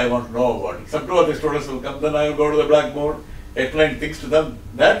 No, I want to know about it. Some 2 or 3 students will come, then I will go to the blackboard, explain things to them.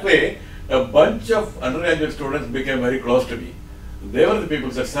 That way, a bunch of undergraduate students became very close to me. They were the people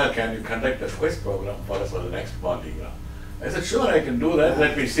who said, sir, can you conduct a quiz program for us for the next Mardi Gras? I said, sure, I can do that.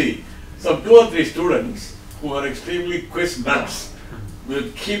 Let me see. Some 2 or 3 students who are extremely quiz nuts will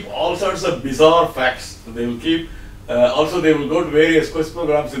keep all sorts of bizarre facts. They will keep, also they will go to various quiz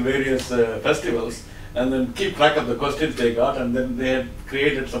programs in various festivals and then keep track of the questions they got, and then they had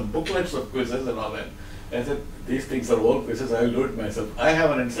created some booklets of quizzes and all that. I said, these things are old quizzes, I will do it myself. I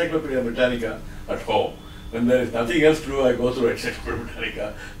have an Encyclopedia Britannica at home. When there is nothing else to do, I go through Encyclopedia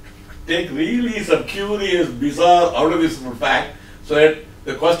Britannica, take really some curious, bizarre, out of this fact, so that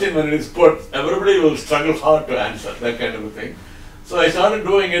the question when it is put, everybody will struggle hard to answer, that kind of a thing. So I started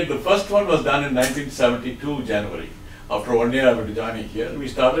doing it. The first one was done in 1972 January. After 1 year after joining here, we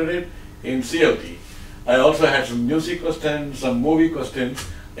started it in CLT. I also had some music questions, some movie questions.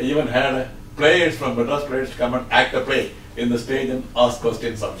 I even had players from Madras players to come and act a play in the stage and ask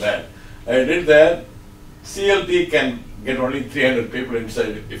questions on that. I did that. CLT can get only 300 people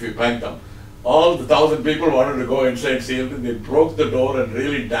inside if you pack them. All the 1,000 people wanted to go inside CLT. They broke the door and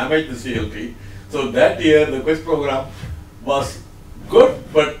really damaged the CLT. So that year the quiz program was good,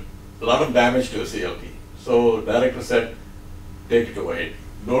 but a lot of damage to CLT. So director said, take it away.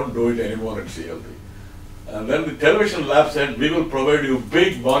 Don't do it anymore in CLT. And then the television lab said, we will provide you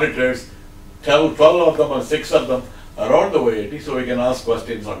big monitors, 12 of them or 6 of them around the IIT, so we can ask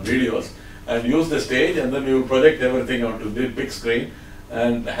questions on videos and use the stage, and then we will project everything onto the big screen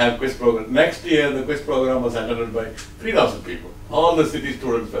and have quiz program. Next year, the quiz program was attended by 3,000 people. All the city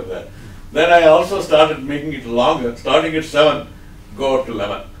students were there. Then I also started making it longer, starting at 7, go up to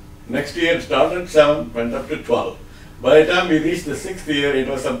 11. Next year, it started at 7, went up to 12. By the time we reached the 6th year, it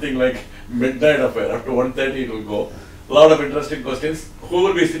was something like midnight affair. Up to 1:30 it will go. A lot of interesting questions. Who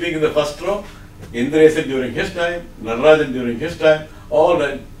will be sitting in the first row? Indresan during his time, Natarajan during his time, all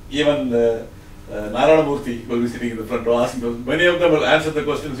that, even Narayanamurthy will be sitting in the front row asking those. Many of them will answer the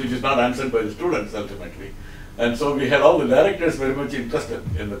questions which is not answered by the students ultimately. And so we had all the directors very much interested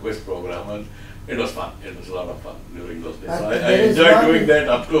in the quiz program, and it was fun. It was a lot of fun during those days. So I enjoyed doing that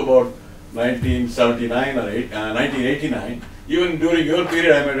up to about 1979 or 1989. Even during your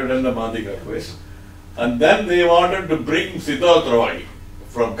period, I might have done the Madhiga quiz. And then they wanted to bring Siddharth Roy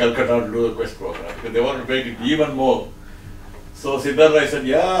from Calcutta to do the quiz program because they wanted to make it even more. So Siddharth Roy said,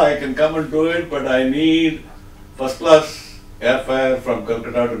 yeah, I can come and do it, but I need first class airfare from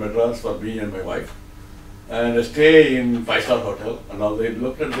Calcutta to Madras for me and my wife, and a stay in 5-star hotel. And all, they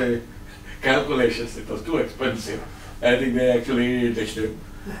looked at the calculations, it was too expensive. I think they actually ditched him.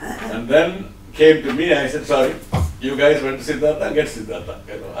 And then came to me, I said, sorry, you guys went to Siddhartha, get Siddhartha.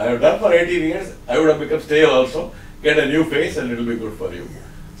 You know, I have done for 18 years, I would have become stale also, get a new face and it will be good for you.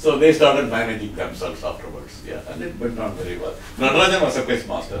 So they started managing themselves afterwards, yeah, and it went on very well. Natarajan was a quiz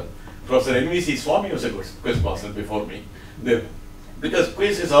master. Professor N.V.C. Swami was a quiz master before me. Because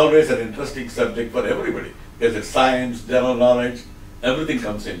quiz is always an interesting subject for everybody. Because it's science, general knowledge, everything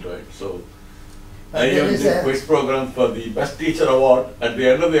comes into it. So I even did quiz program for the Best Teacher Award. At the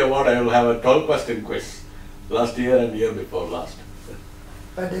end of the award, I will have a 12-question quiz. Last year and year before last.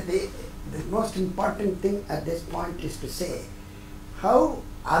 But the most important thing at this point is to say how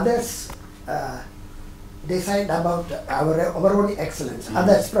others decide about our own excellence,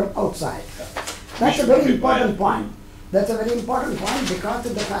 others from outside. That's a very important point. That's a very important point because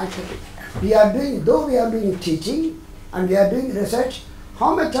of the fact that we are doing, though we are doing teaching and we are doing research,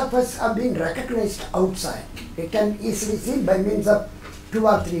 how much of us are being recognized outside? It can easily seen by means of 2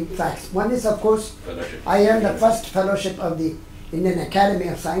 or 3 facts. One is, of course, I earned the first fellowship of the Indian Academy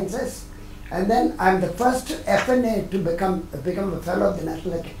of Sciences, and then I am the first FNA to become a fellow of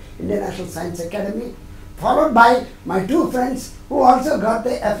the Indian National Science Academy, followed by my 2 friends who also got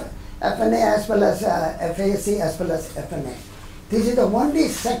the FNA as well as FAC as well as FNA. This is the only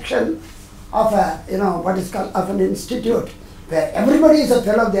section of what is called of an institute where everybody is a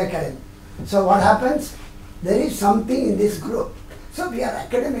fellow of the academy. So what happens? There is something in this group. So we are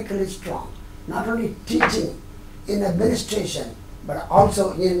academically strong, not only teaching, in administration, but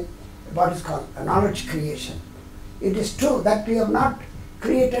also in what is called a knowledge creation. It is true that we have not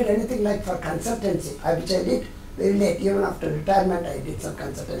created anything like for consultancy, which I did very late. Even after retirement, I did some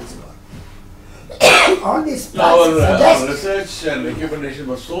consultancy work. All these our research and recommendation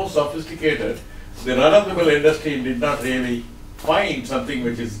was so sophisticated, the run-of-the-mill industry did not really find something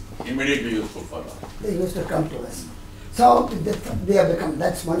which is immediately useful for us. They used to come to us. So they have become,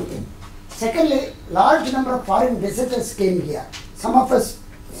 that's one thing. Secondly, large number of foreign visitors came here. Some of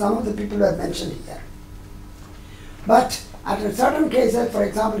the people were mentioned here. But at certain cases, for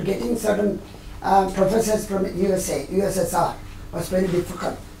example, getting certain professors from USA, USSR was very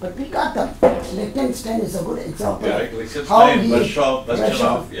difficult. But we got them. Liechtenstein is a good example. Yeah, Liechtenstein,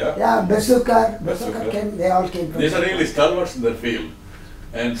 Brasov, yeah, Besukar came, they all came from These are really stalwarts in their field.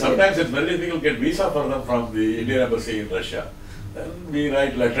 And sometimes it's very difficult to get visa for them from the Indian Embassy in Russia. Then we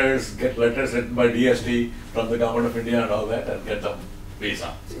write letters, get letters written by DST from the government of India and all that, and get them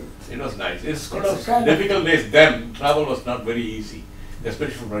visa. It was nice. It's kind of difficult days then. Travel was not very easy,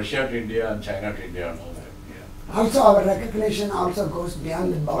 especially from Russia to India and China to India and all that. Yeah. Also, our recognition also goes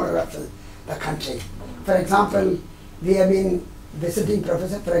beyond the border of the country. For example, we have been visiting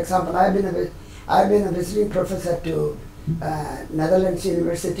professor. For example, I have been a visiting professor to Netherlands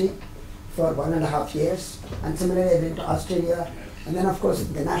University for 1.5 years, and similarly I've been to Australia, And then of course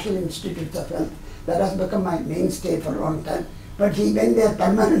the National Institutes of Health, that has become my mainstay for a long time. But he went there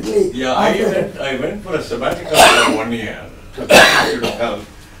permanently. Yeah, I went for a sabbatical for 1 year to the Institute of Health,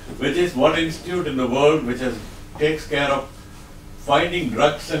 which is one institute in the world which takes care of finding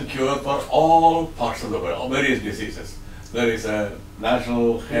drugs and cure for all parts of the world, various diseases. There is a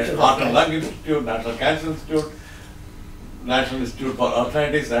National Heart and Lung Institute, National Cancer Institute, National Institute for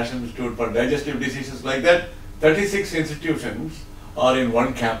Arthritis, National Institute for Digestive Diseases, like that. 36 institutions are in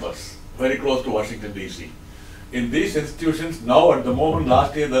one campus, very close to Washington, D.C. In these institutions, now at the moment,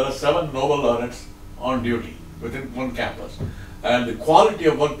 last year, there are 7 Nobel laureates on duty within one campus. And the quality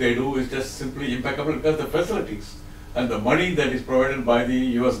of what they do is just simply impeccable because the facilities and the money that is provided by the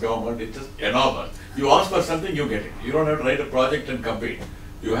US government is just enormous. You ask for something, you get it. You don't have to write a project and compete.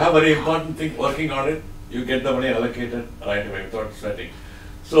 You have very important thing working on it, you get the money allocated right away without sweating.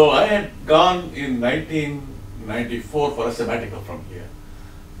 So I had gone in 1994 for a sabbatical from here.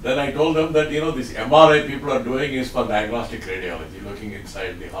 Then I told them that, this MRI people are doing is for diagnostic radiology, looking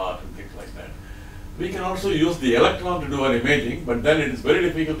inside the heart and things like that. We can also use the electron to do our imaging, but then it is very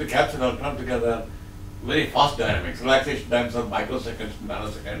difficult to capture the electron together. Very fast dynamics, relaxation times are microseconds to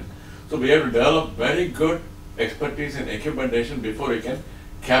nanoseconds. So we have to develop very good expertise in equipmentation before we can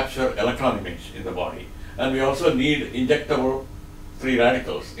capture electron image in the body. And we also need injectable free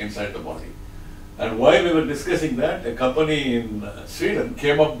radicals inside the body. And while we were discussing that, a company in Sweden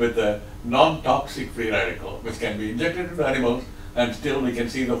came up with a non-toxic free radical which can be injected into animals and still we can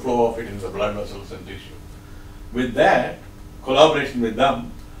see the flow of it in the blood vessels and tissue. With that, collaboration with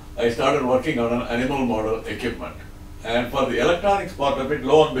them, I started working on an animal model equipment. And for the electronics part of it,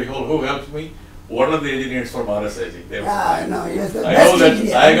 lo and behold, who helps me? One of the engineers from RSIC. I know, yes, the I best know that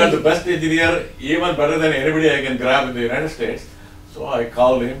engineer. I got the best engineer, even better than anybody I can grab in the United States. So I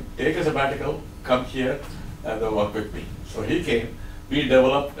called him, take a sabbatical, come here and work with me. So he came, we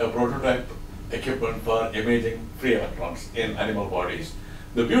developed a prototype equipment for imaging free electrons in animal bodies.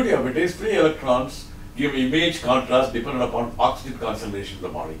 The beauty of it is free electrons give image contrast dependent upon oxygen concentration in the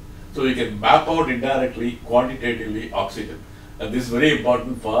body. So you can map out indirectly, quantitatively oxygen. And this is very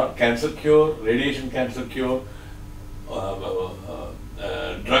important for cancer cure, radiation cancer cure,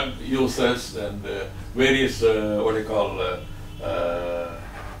 drug users and various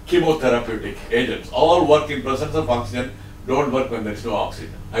chemotherapeutic agents. All work in presence of oxygen, don't work when there is no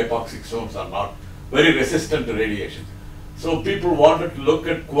oxygen. Hypoxic zones are not very resistant to radiation. So people wanted to look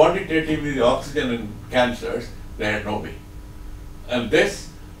at quantitatively the oxygen in cancers, they had no way. And this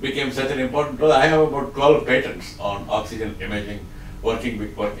became such an important tool. I have about 12 patents on oxygen imaging working.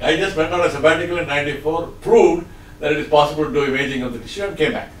 I just went on a sabbatical in 94, proved that it is possible to do imaging of the tissue and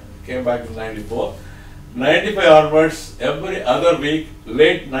came back. Came back in 94. 95 onwards, every other week,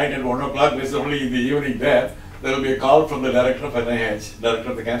 late night at 1 o'clock, this is only in the evening there will be a call from the director of NIH,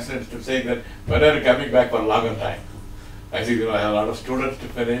 director of the Cancer Institute, saying that when are you coming back for a longer time? I said, I have a lot of students to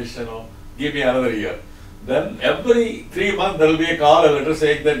finish, give me another year. Then every 3 months there will be a call, a letter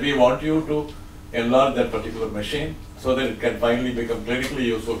saying that we want you to enlarge that particular machine so that it can finally become clinically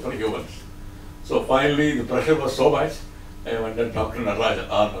useful for humans. So finally the pressure was so much, I went and talked to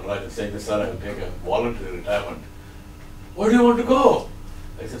Narayan, saying, sir, I will take a voluntary retirement. Where do you want to go?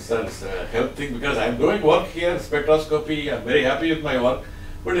 I said, sir, it's a health thing because I'm doing work here, spectroscopy, I'm very happy with my work.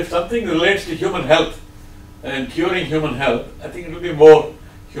 But if something relates to human health and curing human health, I think it will be more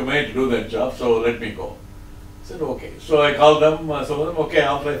humane to do that job, so let me go. I said, okay. So I called them, okay,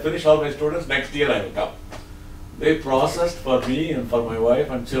 after I finish all my students, next year I will come. They processed for me and for my wife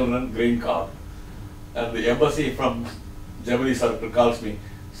and children green card. And the embassy from Gemini Circle calls me,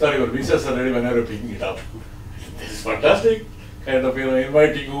 sir, your visas are ready, when are you picking it up? I said, this is fantastic. Kind of,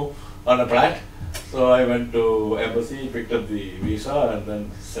 inviting you on a plat. So I went to embassy, picked up the visa, and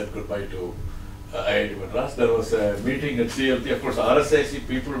then said goodbye to IIT Madras. There was a meeting at CLT. Of course, RSIC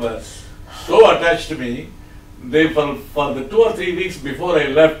people were so attached to me. They for the 2 or 3 weeks before I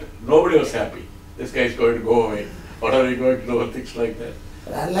left, nobody was happy. This guy is going to go away. What are we going to do? Things like that.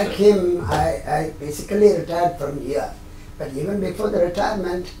 Unlike him, I basically retired from here. But even before the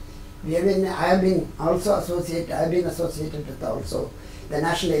retirement, I have been associated with also the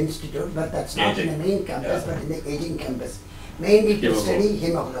National Institute, but that's not in the main campus, but in the aging campus, mainly to study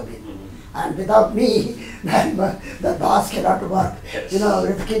hemoglobin. And without me, the boss cannot work. Yes.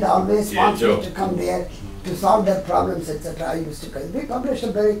 Rifkin always wants me to come there to solve their problems, etc. I used to come. We published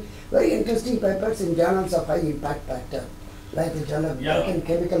a very, very interesting papers in journals of high impact factor, like the Journal of American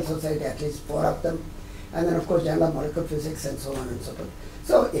Chemical Society, at least 4 of them, and then of course Journal of Molecular Physics and so on and so forth.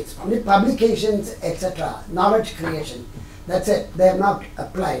 So it's only publications, etc., knowledge creation. That's it. They have not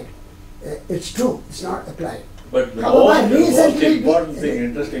applied. It's true, it's not applied. But the However, most recently important thing,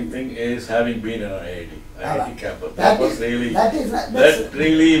 interesting thing is having been in an IIT campus. That was is- really, that is- that that's-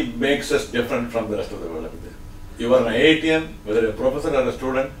 really makes us different from the rest of the world. You are an IITian, whether a professor or a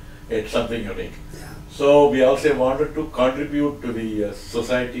student, it's something unique. Yeah. So we also wanted to contribute to the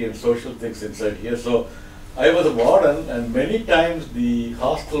society and social things inside here. So I was a warden, and many times the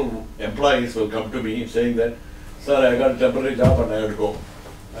hostel employees will come to me saying that, sir, I got a temporary job and I have to go.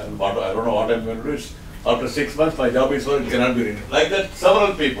 And I don't know what I'm going to do. After 6 months, my job is over, it cannot be renewed. Like that,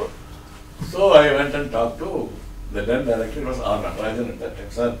 several people. So I went and talked to the then director, it was Manoharan at that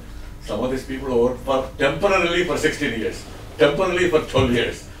time. Sir, some of these people worked for temporarily for 16 years, temporarily for 12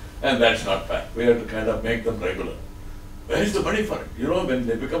 years, and that's not fair. We have to kind of make them regular. Where is the money for it? You know, when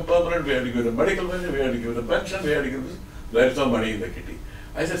they become permanent, we have to give them medical money, we have to give them pension, we have to give them, there is no money in the kitty.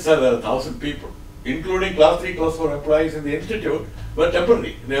 I said, sir, there are 1,000 people, including class 3, class 4 employees in the institute, were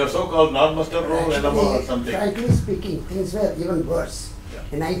temporary. They were so-called non-muster roll or something. Frankly speaking, things were even worse. Yeah.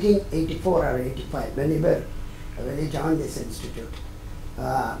 In 1984 or 85, when we joined this institute.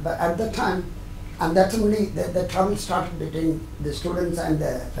 But at the time, and that's only the trouble started between the students and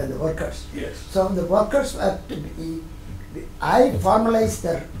the workers. Yes. So the workers were to be, I formalized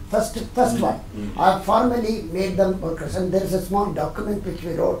the first one. I formally made them workers, and there is a small document which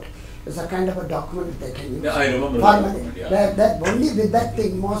we wrote. It's a kind of a document they can use. Yeah, I remember formally. that document, yeah. That only with that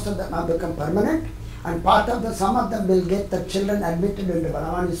thing, most of them have become permanent, and some of them will get the children admitted into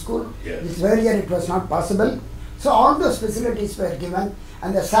Manoharan school. Yes. This earlier it was not possible. So all those facilities were given,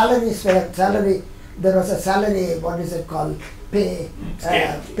 and the salaries were there was a salary, what is it called, pay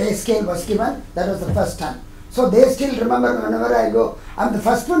scale was given. That was the first time. So they still remember whenever I go, I'm the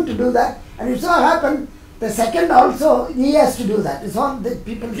first one to do that, and it so happened the second also he has to do that. It's all the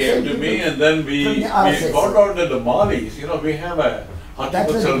people Came to me, and then we found out that the Malis, you know, we have a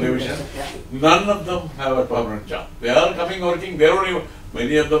horticultural division. Yeah. None of them have a permanent job. They are coming working. They don't even.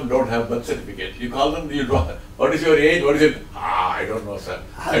 Many of them don't have birth certificate. You call them. You don't. What is your age? What is it? I don't know, sir.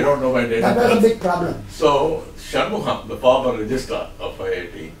 I don't know my date of That was a birth. big problem. So Shanmuham, the former registrar of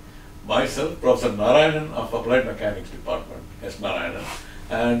IIT, myself, Professor Narayanan of Applied Mechanics Department, S. Narayanan,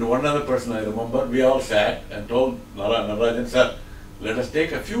 and one other person I remember, we all sat and told Narayanan, sir, let us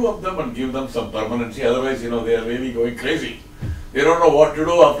take a few of them and give them some permanency, otherwise, you know, they are really going crazy. They don't know what to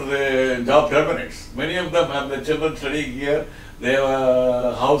do after the job terminates. Many of them have their children studying here, they have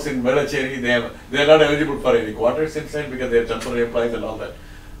a house in Velachery, they are not eligible for any quarters inside because they are temporary employees and all that.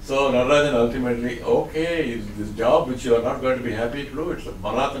 So Narayanan ultimately, okay, this job which you are not going to be happy to do, it's a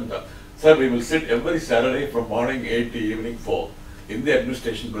marathon job. Sir, we will sit every Saturday from morning 8 to evening 4 in the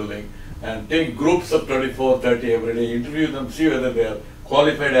administration building and take groups of 24, 30 every day, interview them, see whether they are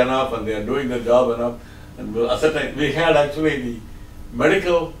qualified enough and they are doing the job enough. And we'll ascertain. We had actually the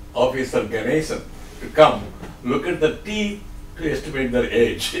medical officer Ganesan to come, look at the teeth to estimate their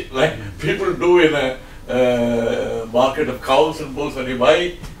age, like people do in a market of cows and bulls. When you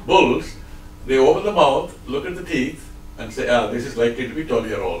buy bulls, they open the mouth, look at the teeth, and say, this is likely to be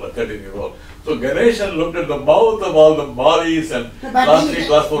 12-year-old or 13-year-old. So Ganeshan looked at the mouth of all the Malis and class 3,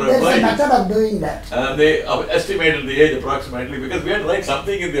 class 4 There's employees. a method of doing that. And they estimated the age approximately, because we had to write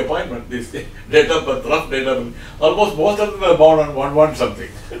something in the appointment, this date of birth, rough date of birth. Almost most of them were born on 1/1 something.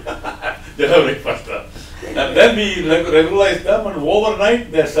 January 1st. And then we regularized them, and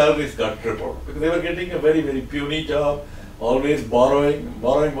overnight their salaries got tripled. Because they were getting a very, very puny job, always borrowing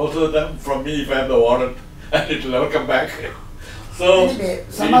most of the time from me if I am the warden, and it will never come back. So Anyway,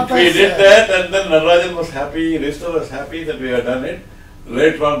 we did that, and then Narayan was happy, Risto was happy that we had done it.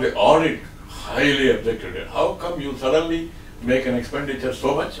 Later on, the audit highly objected it. How come you suddenly make an expenditure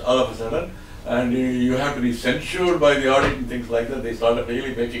so much all of a sudden, and you have to be censured by the audit and things like that? They started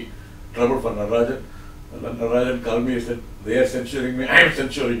really making trouble for Narayan. And then Narayan called me and said, they are censuring me, I am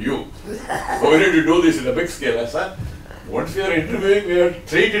censuring you. So we need to do this in a big scale. I said, once we are interviewing, we are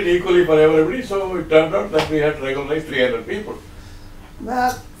treated equally for everybody. So it turned out that we had to regularize 300 people.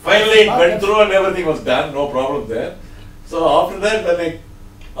 Well, Finally, it went through and everything was done, no problem there. So after that,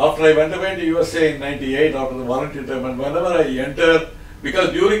 after I went away to USA in '98 after the volunteer term, and whenever I enter,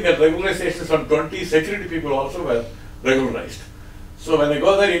 because during that regularization, some 20 security people also were regularized. So when I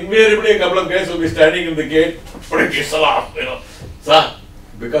go there, invariably a couple of guys will be standing in the gate, putting his salam, sir,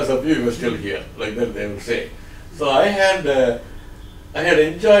 because of you, you are still here, like that they will say. So I had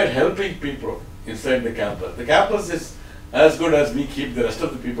enjoyed helping people inside the campus. The campus is as good as we keep the rest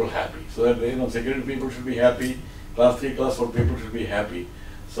of the people happy. So that security people should be happy, class 3, class 4 people should be happy.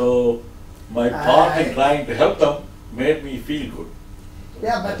 So my part in trying to help them made me feel good.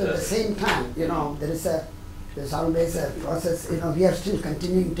 Yeah, but at the same time, there's always a process, we are still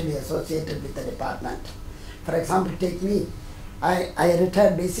continuing to be associated with the department. For example, take me. I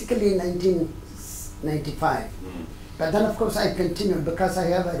retired basically in 1995. But then, of course, I continued because I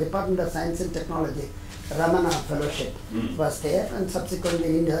have a Department of Science and Technology, Ramana Fellowship was there, and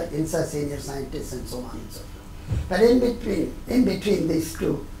subsequently INSA Senior Scientist and so on and so forth. But in between these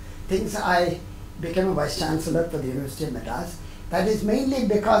two things, I became a Vice Chancellor for the University of Madras. That is mainly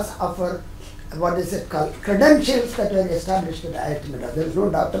because of our, what is it called, credentials that were established at IIT Madras. There is no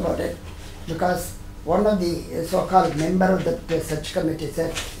doubt about it, because one of the so-called member of the search committee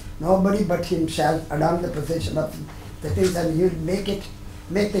said, nobody but him shall adorn the position of the things, and you make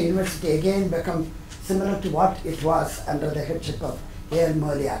the university again become similar to what it was under the headship of A.L.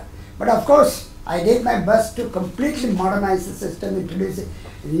 Moliar. But of course, I did my best to completely modernize the system, introduce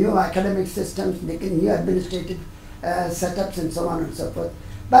new academic systems, making new administrative setups and so on and so forth.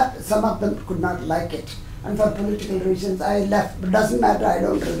 But some of them could not like it. And for political reasons, I left. But doesn't matter, I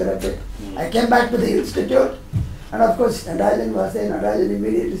don't regret it. I came back to the institute. And of course, Natarajan was there. Natarajan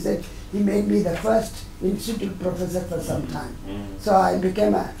immediately said he made me the first institute professor for some time. So I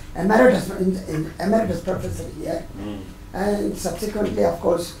became an emeritus professor here. And subsequently, of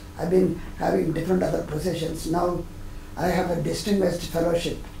course, I've been having different other positions. Now I have a distinguished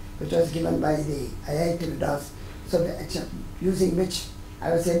fellowship which was given by the IIT Madras, so using which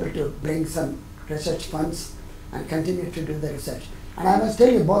I was able to bring some research funds and continue to do the research. And I must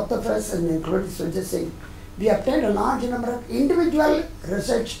tell you, both of us, and including Sujit Singh, we obtained a large number of individual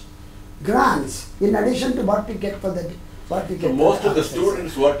research grants in addition to what we get for the So most of the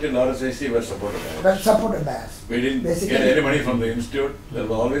students worked in RSIC were supported by us. Were supported by us. We didn't get any money from the institute. There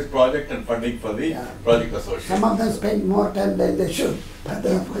was always project and funding for the project association. Some of them spend more time than they should, but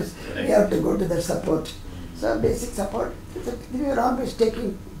then of course we have to go to their support. So basic support, we were always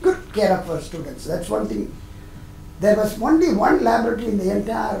taking good care of our students. That's one thing. There was only one laboratory in the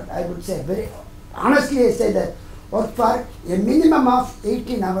entire, I would say, very honestly I say that, worked for a minimum of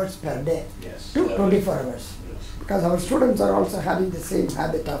 18 hours per day to 24 hours. Because our students are also having the same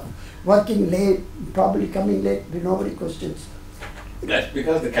habit of working late, probably coming late, nobody questions. That's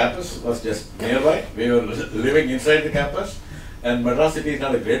because the campus was just nearby. We were living inside the campus, and Madras City is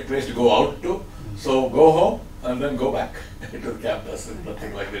not a great place to go out to. So go home and then go back to the campus, and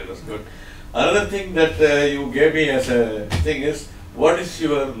nothing like that. It was good. Another thing that you gave me as a thing is, what is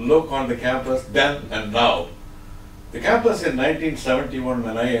your look on the campus then and now? The campus in 1971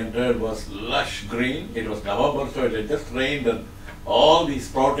 when I entered was lush green. It was November, so it had just rained and all the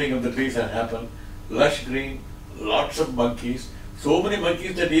sprouting of the trees had happened. Lush green, lots of monkeys. So many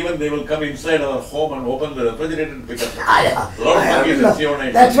monkeys that even they will come inside our home and open the refrigerator and pick up. A lot of monkeys in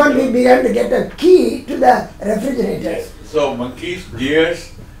CO9. That's when we began to get a key to the refrigerators. Yes. So monkeys,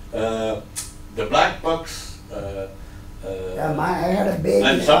 deers, the black bucks, I had a baby.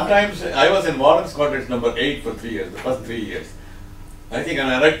 and sometimes I was in Warren's cottage number 8 for 3 years, the first 3 years. I think an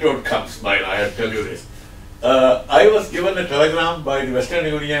anecdote comes by, I have to tell you this. I was given a telegram by the Western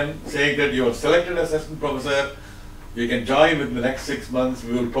Union saying that you are selected as assistant professor, you can join within the next 6 months,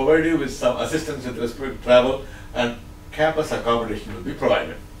 we will provide you with some assistance with respect to travel, and campus accommodation will be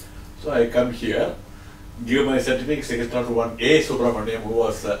provided. So I come here, give my certificate, secretary to one A. Subramanian, who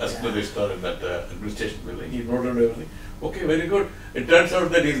was assistant registrar in that administration building. He noted everything. Okay, very good. It turns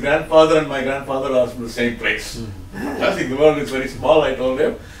out that his grandfather and my grandfather are from the same place. I think the world is very small, I told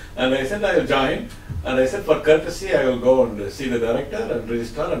him. And I said I will join. And I said for courtesy, I will go and see the director and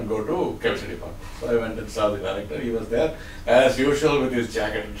register and go to chemistry department. So I went and saw the director. He was there as usual with his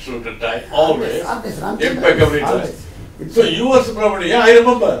jacket and suit and tie, always impeccably dressed. So you were Subramanian. Yeah, I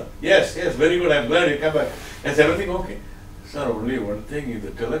remember. Yes, very good. I'm glad you came back. Is everything okay? Sir, only one thing. In the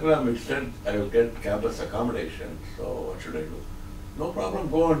telegram it said I will get campus accommodation. So what should I do? No problem.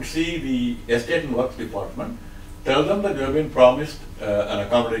 Go and see the Estate and Works department. Tell them that you have been promised an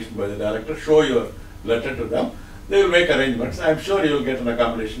accommodation by the director. Show your letter to them. They will make arrangements. I'm sure you will get an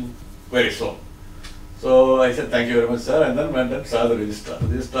accommodation very soon. So I said, thank you very much, sir, and then went and saw the registrar. The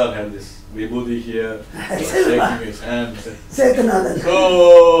registrar had this vibhuti here, shaking his hand.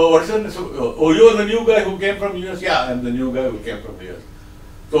 So, what's your name? Oh, you are the new guy who came from US? Yeah, I'm the new guy who came from US.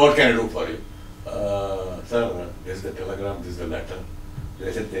 So, what can I do for you? Sir, this is the telegram, this is the letter.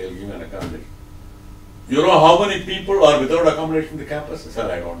 They said they will give me an accommodation. You know how many people are without accommodation in the campus? Sir,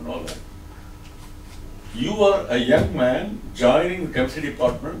 I don't know that. You are a young man joining the chemistry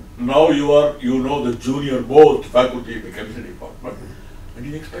department. Now you know the junior both faculty in the chemistry department, and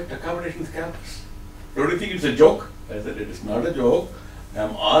you expect accommodation in the campus. Don't you think it's a joke? I said, it is not a joke. I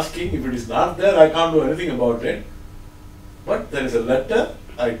am asking, if it is not there, I can't do anything about it. But there is a letter.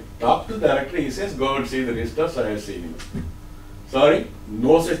 I talked to the director. He says, go and see the registrar. So I have seen him. Sorry,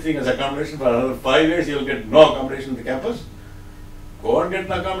 no such thing as accommodation for another 5 years. You will get no accommodation in the campus. Go and get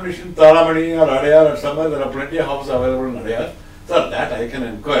an accommodation in Taramani or Adayar or somewhere. There are plenty of houses available in Adayar. So that I can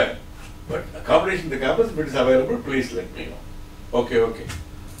inquire. But accommodation in the campus, if it is available, please let me know. Okay, okay.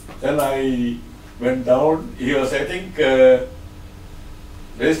 Then I went down. He was, I think,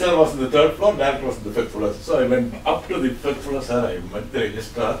 registrar was on the 3rd floor, director was on the 5th floor. So I went up to the 5th floor, sir. I met the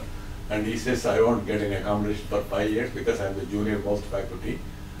registrar, and he says, I won't get any accommodation for 5 years because I'm the junior most faculty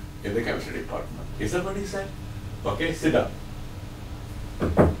in the chemistry department. Is that what he said? Okay, sit down.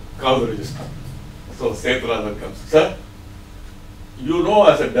 Call the registrar. So Sethurathan comes. Sir, you know,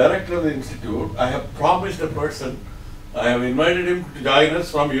 as a director of the institute, I have promised a person, I have invited him to join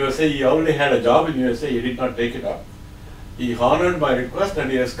us from USA. He already had a job in USA, he did not take it up. He honored my request and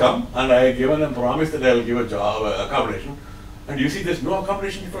he has come, and I have given him promise that I will give a job, accommodation. And you see, there's no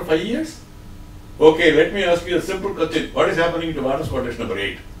accommodation for 5 years? Okay, let me ask you a simple question. What is happening to Madras Cottage number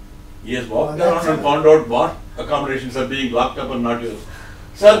 8? He has walked around and found out what accommodations are being locked up and not used.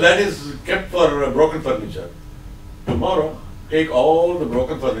 Sir, that is kept for broken furniture. Tomorrow, take all the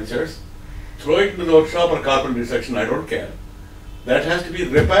broken furnitures, throw it into the workshop or carpentry section, I don't care. That has to be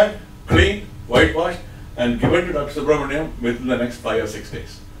repaired, cleaned, whitewashed, and given to Dr. Subramanian within the next 5 or 6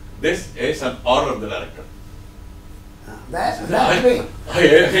 days. This is an order of the director. I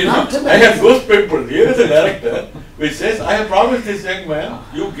have those people. Here is a director which says, I have promised this young man,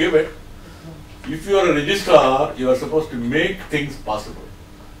 you give it. If you are a registrar, you are supposed to make things possible.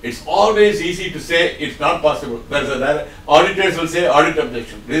 It's always easy to say it's not possible. There's a auditors will say audit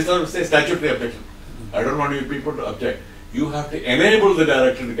objection. Registrar will say statutory objection. I don't want you people to object. You have to enable the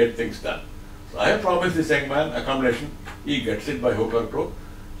director to get things done. So I have promised this young man accommodation. He gets it by hook or crook.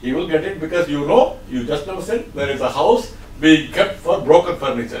 He will get it because you know, you just now said there is a house being kept for broken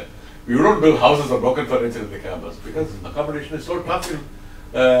furniture. You don't build houses for broken furniture in the campus because accommodation is so tough in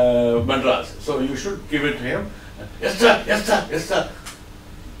Madras. So you should give it to him. Yes sir, yes sir, yes sir.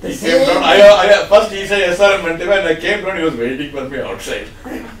 He came down. First he said yes sir and went away, and I came down, he was waiting for me outside.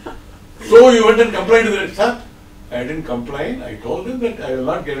 So you went and complained to the registrar? I didn't complain. I told him that I will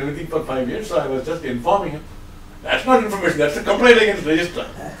not get anything for 5 years, so I was just informing him. That's not information, that's a complaint against the registrar.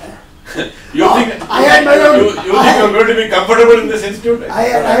 You think you're going to be comfortable in this institute? I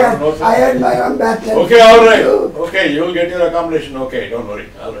had my own bad temper. Okay, all right. Okay, you will get your accommodation. Okay, don't worry.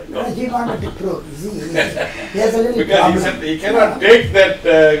 All right. No, he wanted to prove. He has a little because problem. he said he cannot take that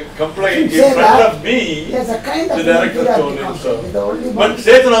complaint in front of me. He has a kind of the director told him so. But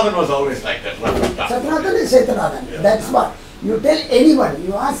Sethurathan was always like that. Sethurathan is Sethurathan. Yeah. That's what. You tell anyone,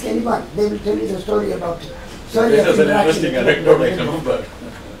 you ask anyone, they will tell you the story about it. This is an interesting anecdote, I remember.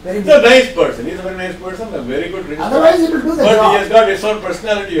 He's a nice person. He's a very nice person, a very good registrar. Otherwise, he will do the job. But he has got his own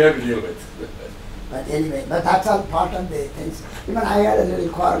personality you have to deal with. But anyway, but that's all part of the things. Even I had a little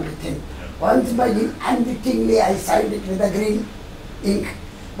quarrel with him. Once by unwittingly I signed it with a green ink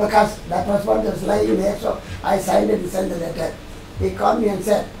because that was what was lying there. So I signed it and sent the letter. He called me and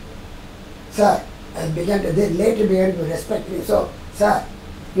said, sir, they later began to respect me. So, sir,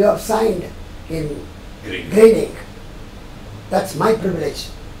 you have signed in green ink. That's my privilege.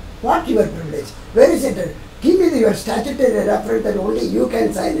 What your privilege? Where is it? Give me your statutory reference that only you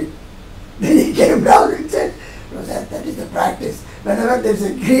can sign it. Then he came down and said, no, sir, that is the practice. Whenever there is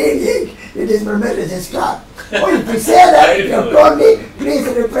a green ink, it is from a registrar. Oh, if you say that, if you have told me, please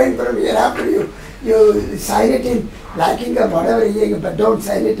refrain from hereafter you sign it in black ink or whatever ink, but don't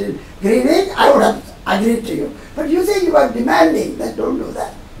sign it in green ink, I would have agreed to you. But you say you are demanding that, don't do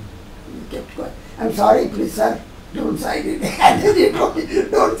that. He kept quiet. I'm sorry, please, sir. Don't sign it. And then he told me,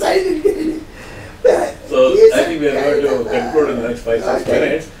 don't sign it. So I think we are going to conclude in the next 5-6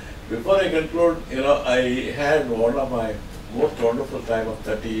 minutes. Before I conclude, I had one of my most wonderful time of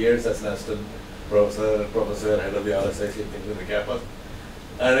 30 years as an assistant professor, head of the RSIC, things in the campus.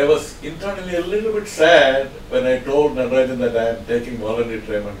 And I was internally a little bit sad when I told Natarajan that I am taking voluntary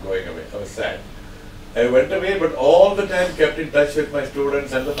time and going away. I was sad. I went away, but all the time kept in touch with my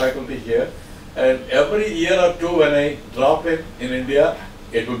students and the faculty here. And every year or two when I drop in India,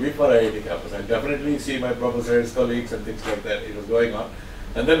 it will be for IIT campus. I definitely see my professors, colleagues and things like that. It was going on.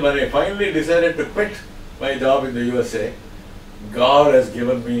 And then when I finally decided to quit my job in the USA, God has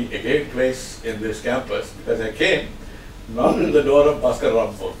given me again place in this campus because I came, knocked at the door of Bhaskar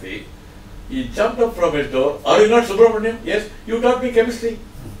Ramamurthy. He jumped up from his door. Are you not Subramanian? Yes. You taught me chemistry.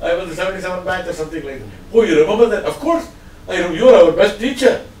 I was the 77 batch or something like that. Oh, you remember that? Of course. You are our best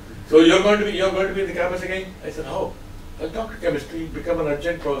teacher. So you're going to be in the campus again? I said, how? I'll talk to chemistry, become an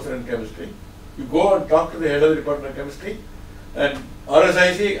adjunct professor in chemistry. You go and talk to the head of the department of chemistry. And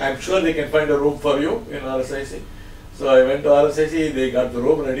RSIC, I'm sure they can find a room for you in RSIC. So I went to RSIC, they got the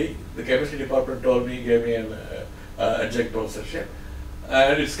room ready. The chemistry department told me, gave me an adjunct professorship.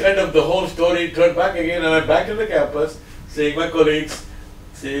 And it's kind of the whole story turned back again, and I'm back in the campus, seeing my colleagues,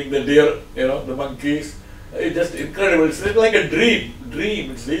 seeing the deer, the monkeys. It's just incredible. It's like a dream.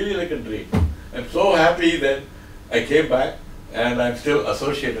 It's really like a dream. I'm so happy that I came back, and I'm still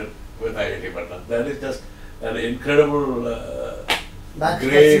associated with IIT Madras. That is just an incredible but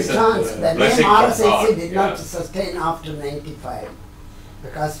grace and the blessing name from God. RSIC did not sustain after 95,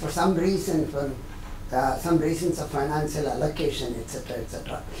 because for some reason, some reasons of financial allocation,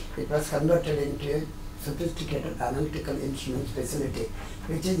 etc., it was converted into a sophisticated analytical instruments facility,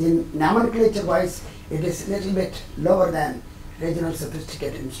 which is in nomenclature wise, it is a little bit lower than regional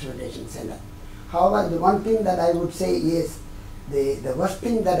sophisticated instrumentation center. However, the one thing that I would say is the worst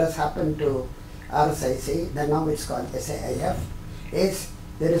thing that has happened to RSIC, then now it's called SAIF, is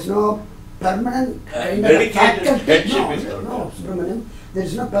there is no permanent kind of faculty. No, Subramanian, there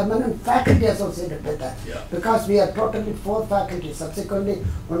is no permanent faculty associated with that. Yeah. Because we are totally 4 faculties. Subsequently,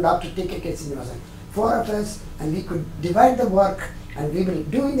 when Dr. T.K. Srinivasan, 4 of us, and we could divide the work, and we will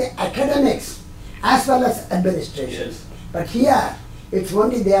do the academics as well as administration. Yes. But here, it's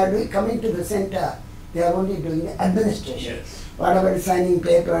only they are coming to the center, they are only doing the administration. Yes. Whatever is signing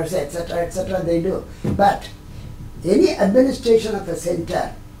papers, etc., they do. But any administration of a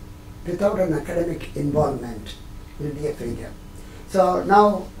center without an academic involvement will be a failure. So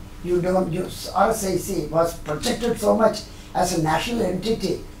now you don't use RSIC was projected so much as a national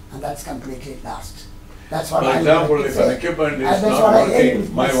entity, and that's completely lost. That's what For I example, like to if say. an equipment is That's not what I hate working,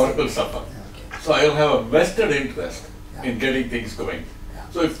 with my myself. work will suffer. Okay. So I will have a vested interest Yeah. in getting things going. Yeah.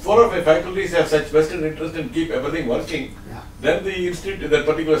 So if 4 of my faculties have such vested interest and keep everything working, Yeah. then the institute, that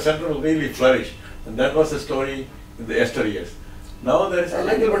particular center will really flourish. And that was the story in the yesteryears. Now there is a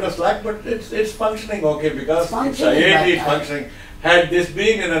little bit of slack, but it's functioning okay because it's functioning, IIT, but it's functioning. Had this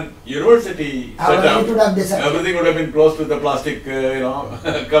been in a university setup, it would have disappeared. everything would have been closed with a plastic,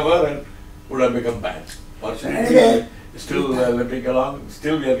 cover and would have become bad. Fortunately, Anyway, still limping along.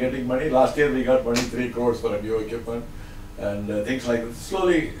 Still, we are getting money. Last year, we got 23 crores for a new equipment and things like that.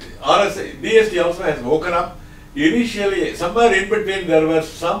 Slowly, DST also has woken up. Initially, somewhere in between, there was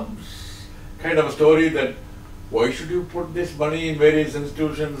some kind of a story that why should you put this money in various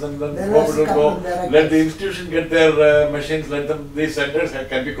institutions and then There was a couple of let directors. the institution get their machines, let them, these centers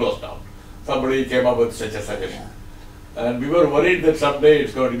can be closed down. Somebody came up with such a suggestion. And we were worried that someday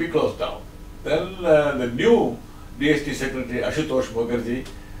it's going to be closed down. Then the new DST secretary, Ashutosh Mukherjee,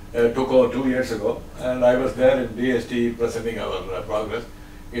 took over 2 years ago, and I was there in DST presenting our progress.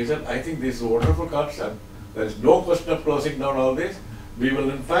 He said, I think this is a wonderful concept. There is no question of closing down all this. We will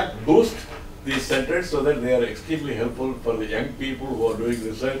in fact boost these centers so that they are extremely helpful for the young people who are doing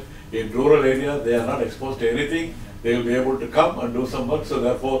research in rural areas. They are not exposed to anything. They will be able to come and do some work. So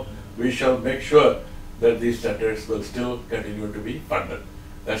therefore, we shall make sure that these centers will still continue to be funded.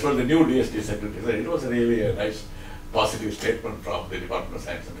 That's what the new DST secretary said. It was really a nice positive statement from the Department of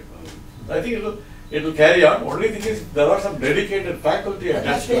Science and Technology. I think it will carry on. Only thing is there are some dedicated faculty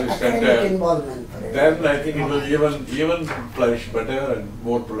attached to this center. Involvement for it. Then I think it will even flourish better and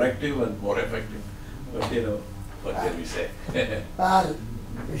more productive and more effective. But what can we say? Well,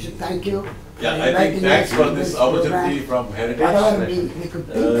 we should thank you. Yeah, for I think inviting thanks us for to this program. opportunity from Heritage. Whatever we could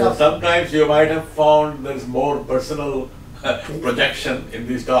think of. Sometimes you might have found there's more personal projection in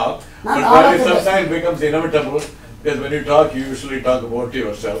this talk, Not but all that of is it. sometimes becomes inevitable because when you talk, you usually talk about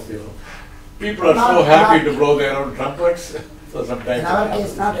yourself. People are so happy to blow their own trumpets, so sometimes. In our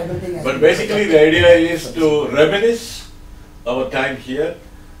case, not everything has But been basically, the idea is to reminisce our time here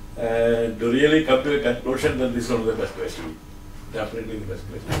and to really come to a conclusion that this is one of the best place to be. Definitely the best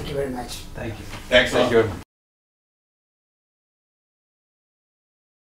place. Thank you very much. Thank you. Thanks a lot. Thank you.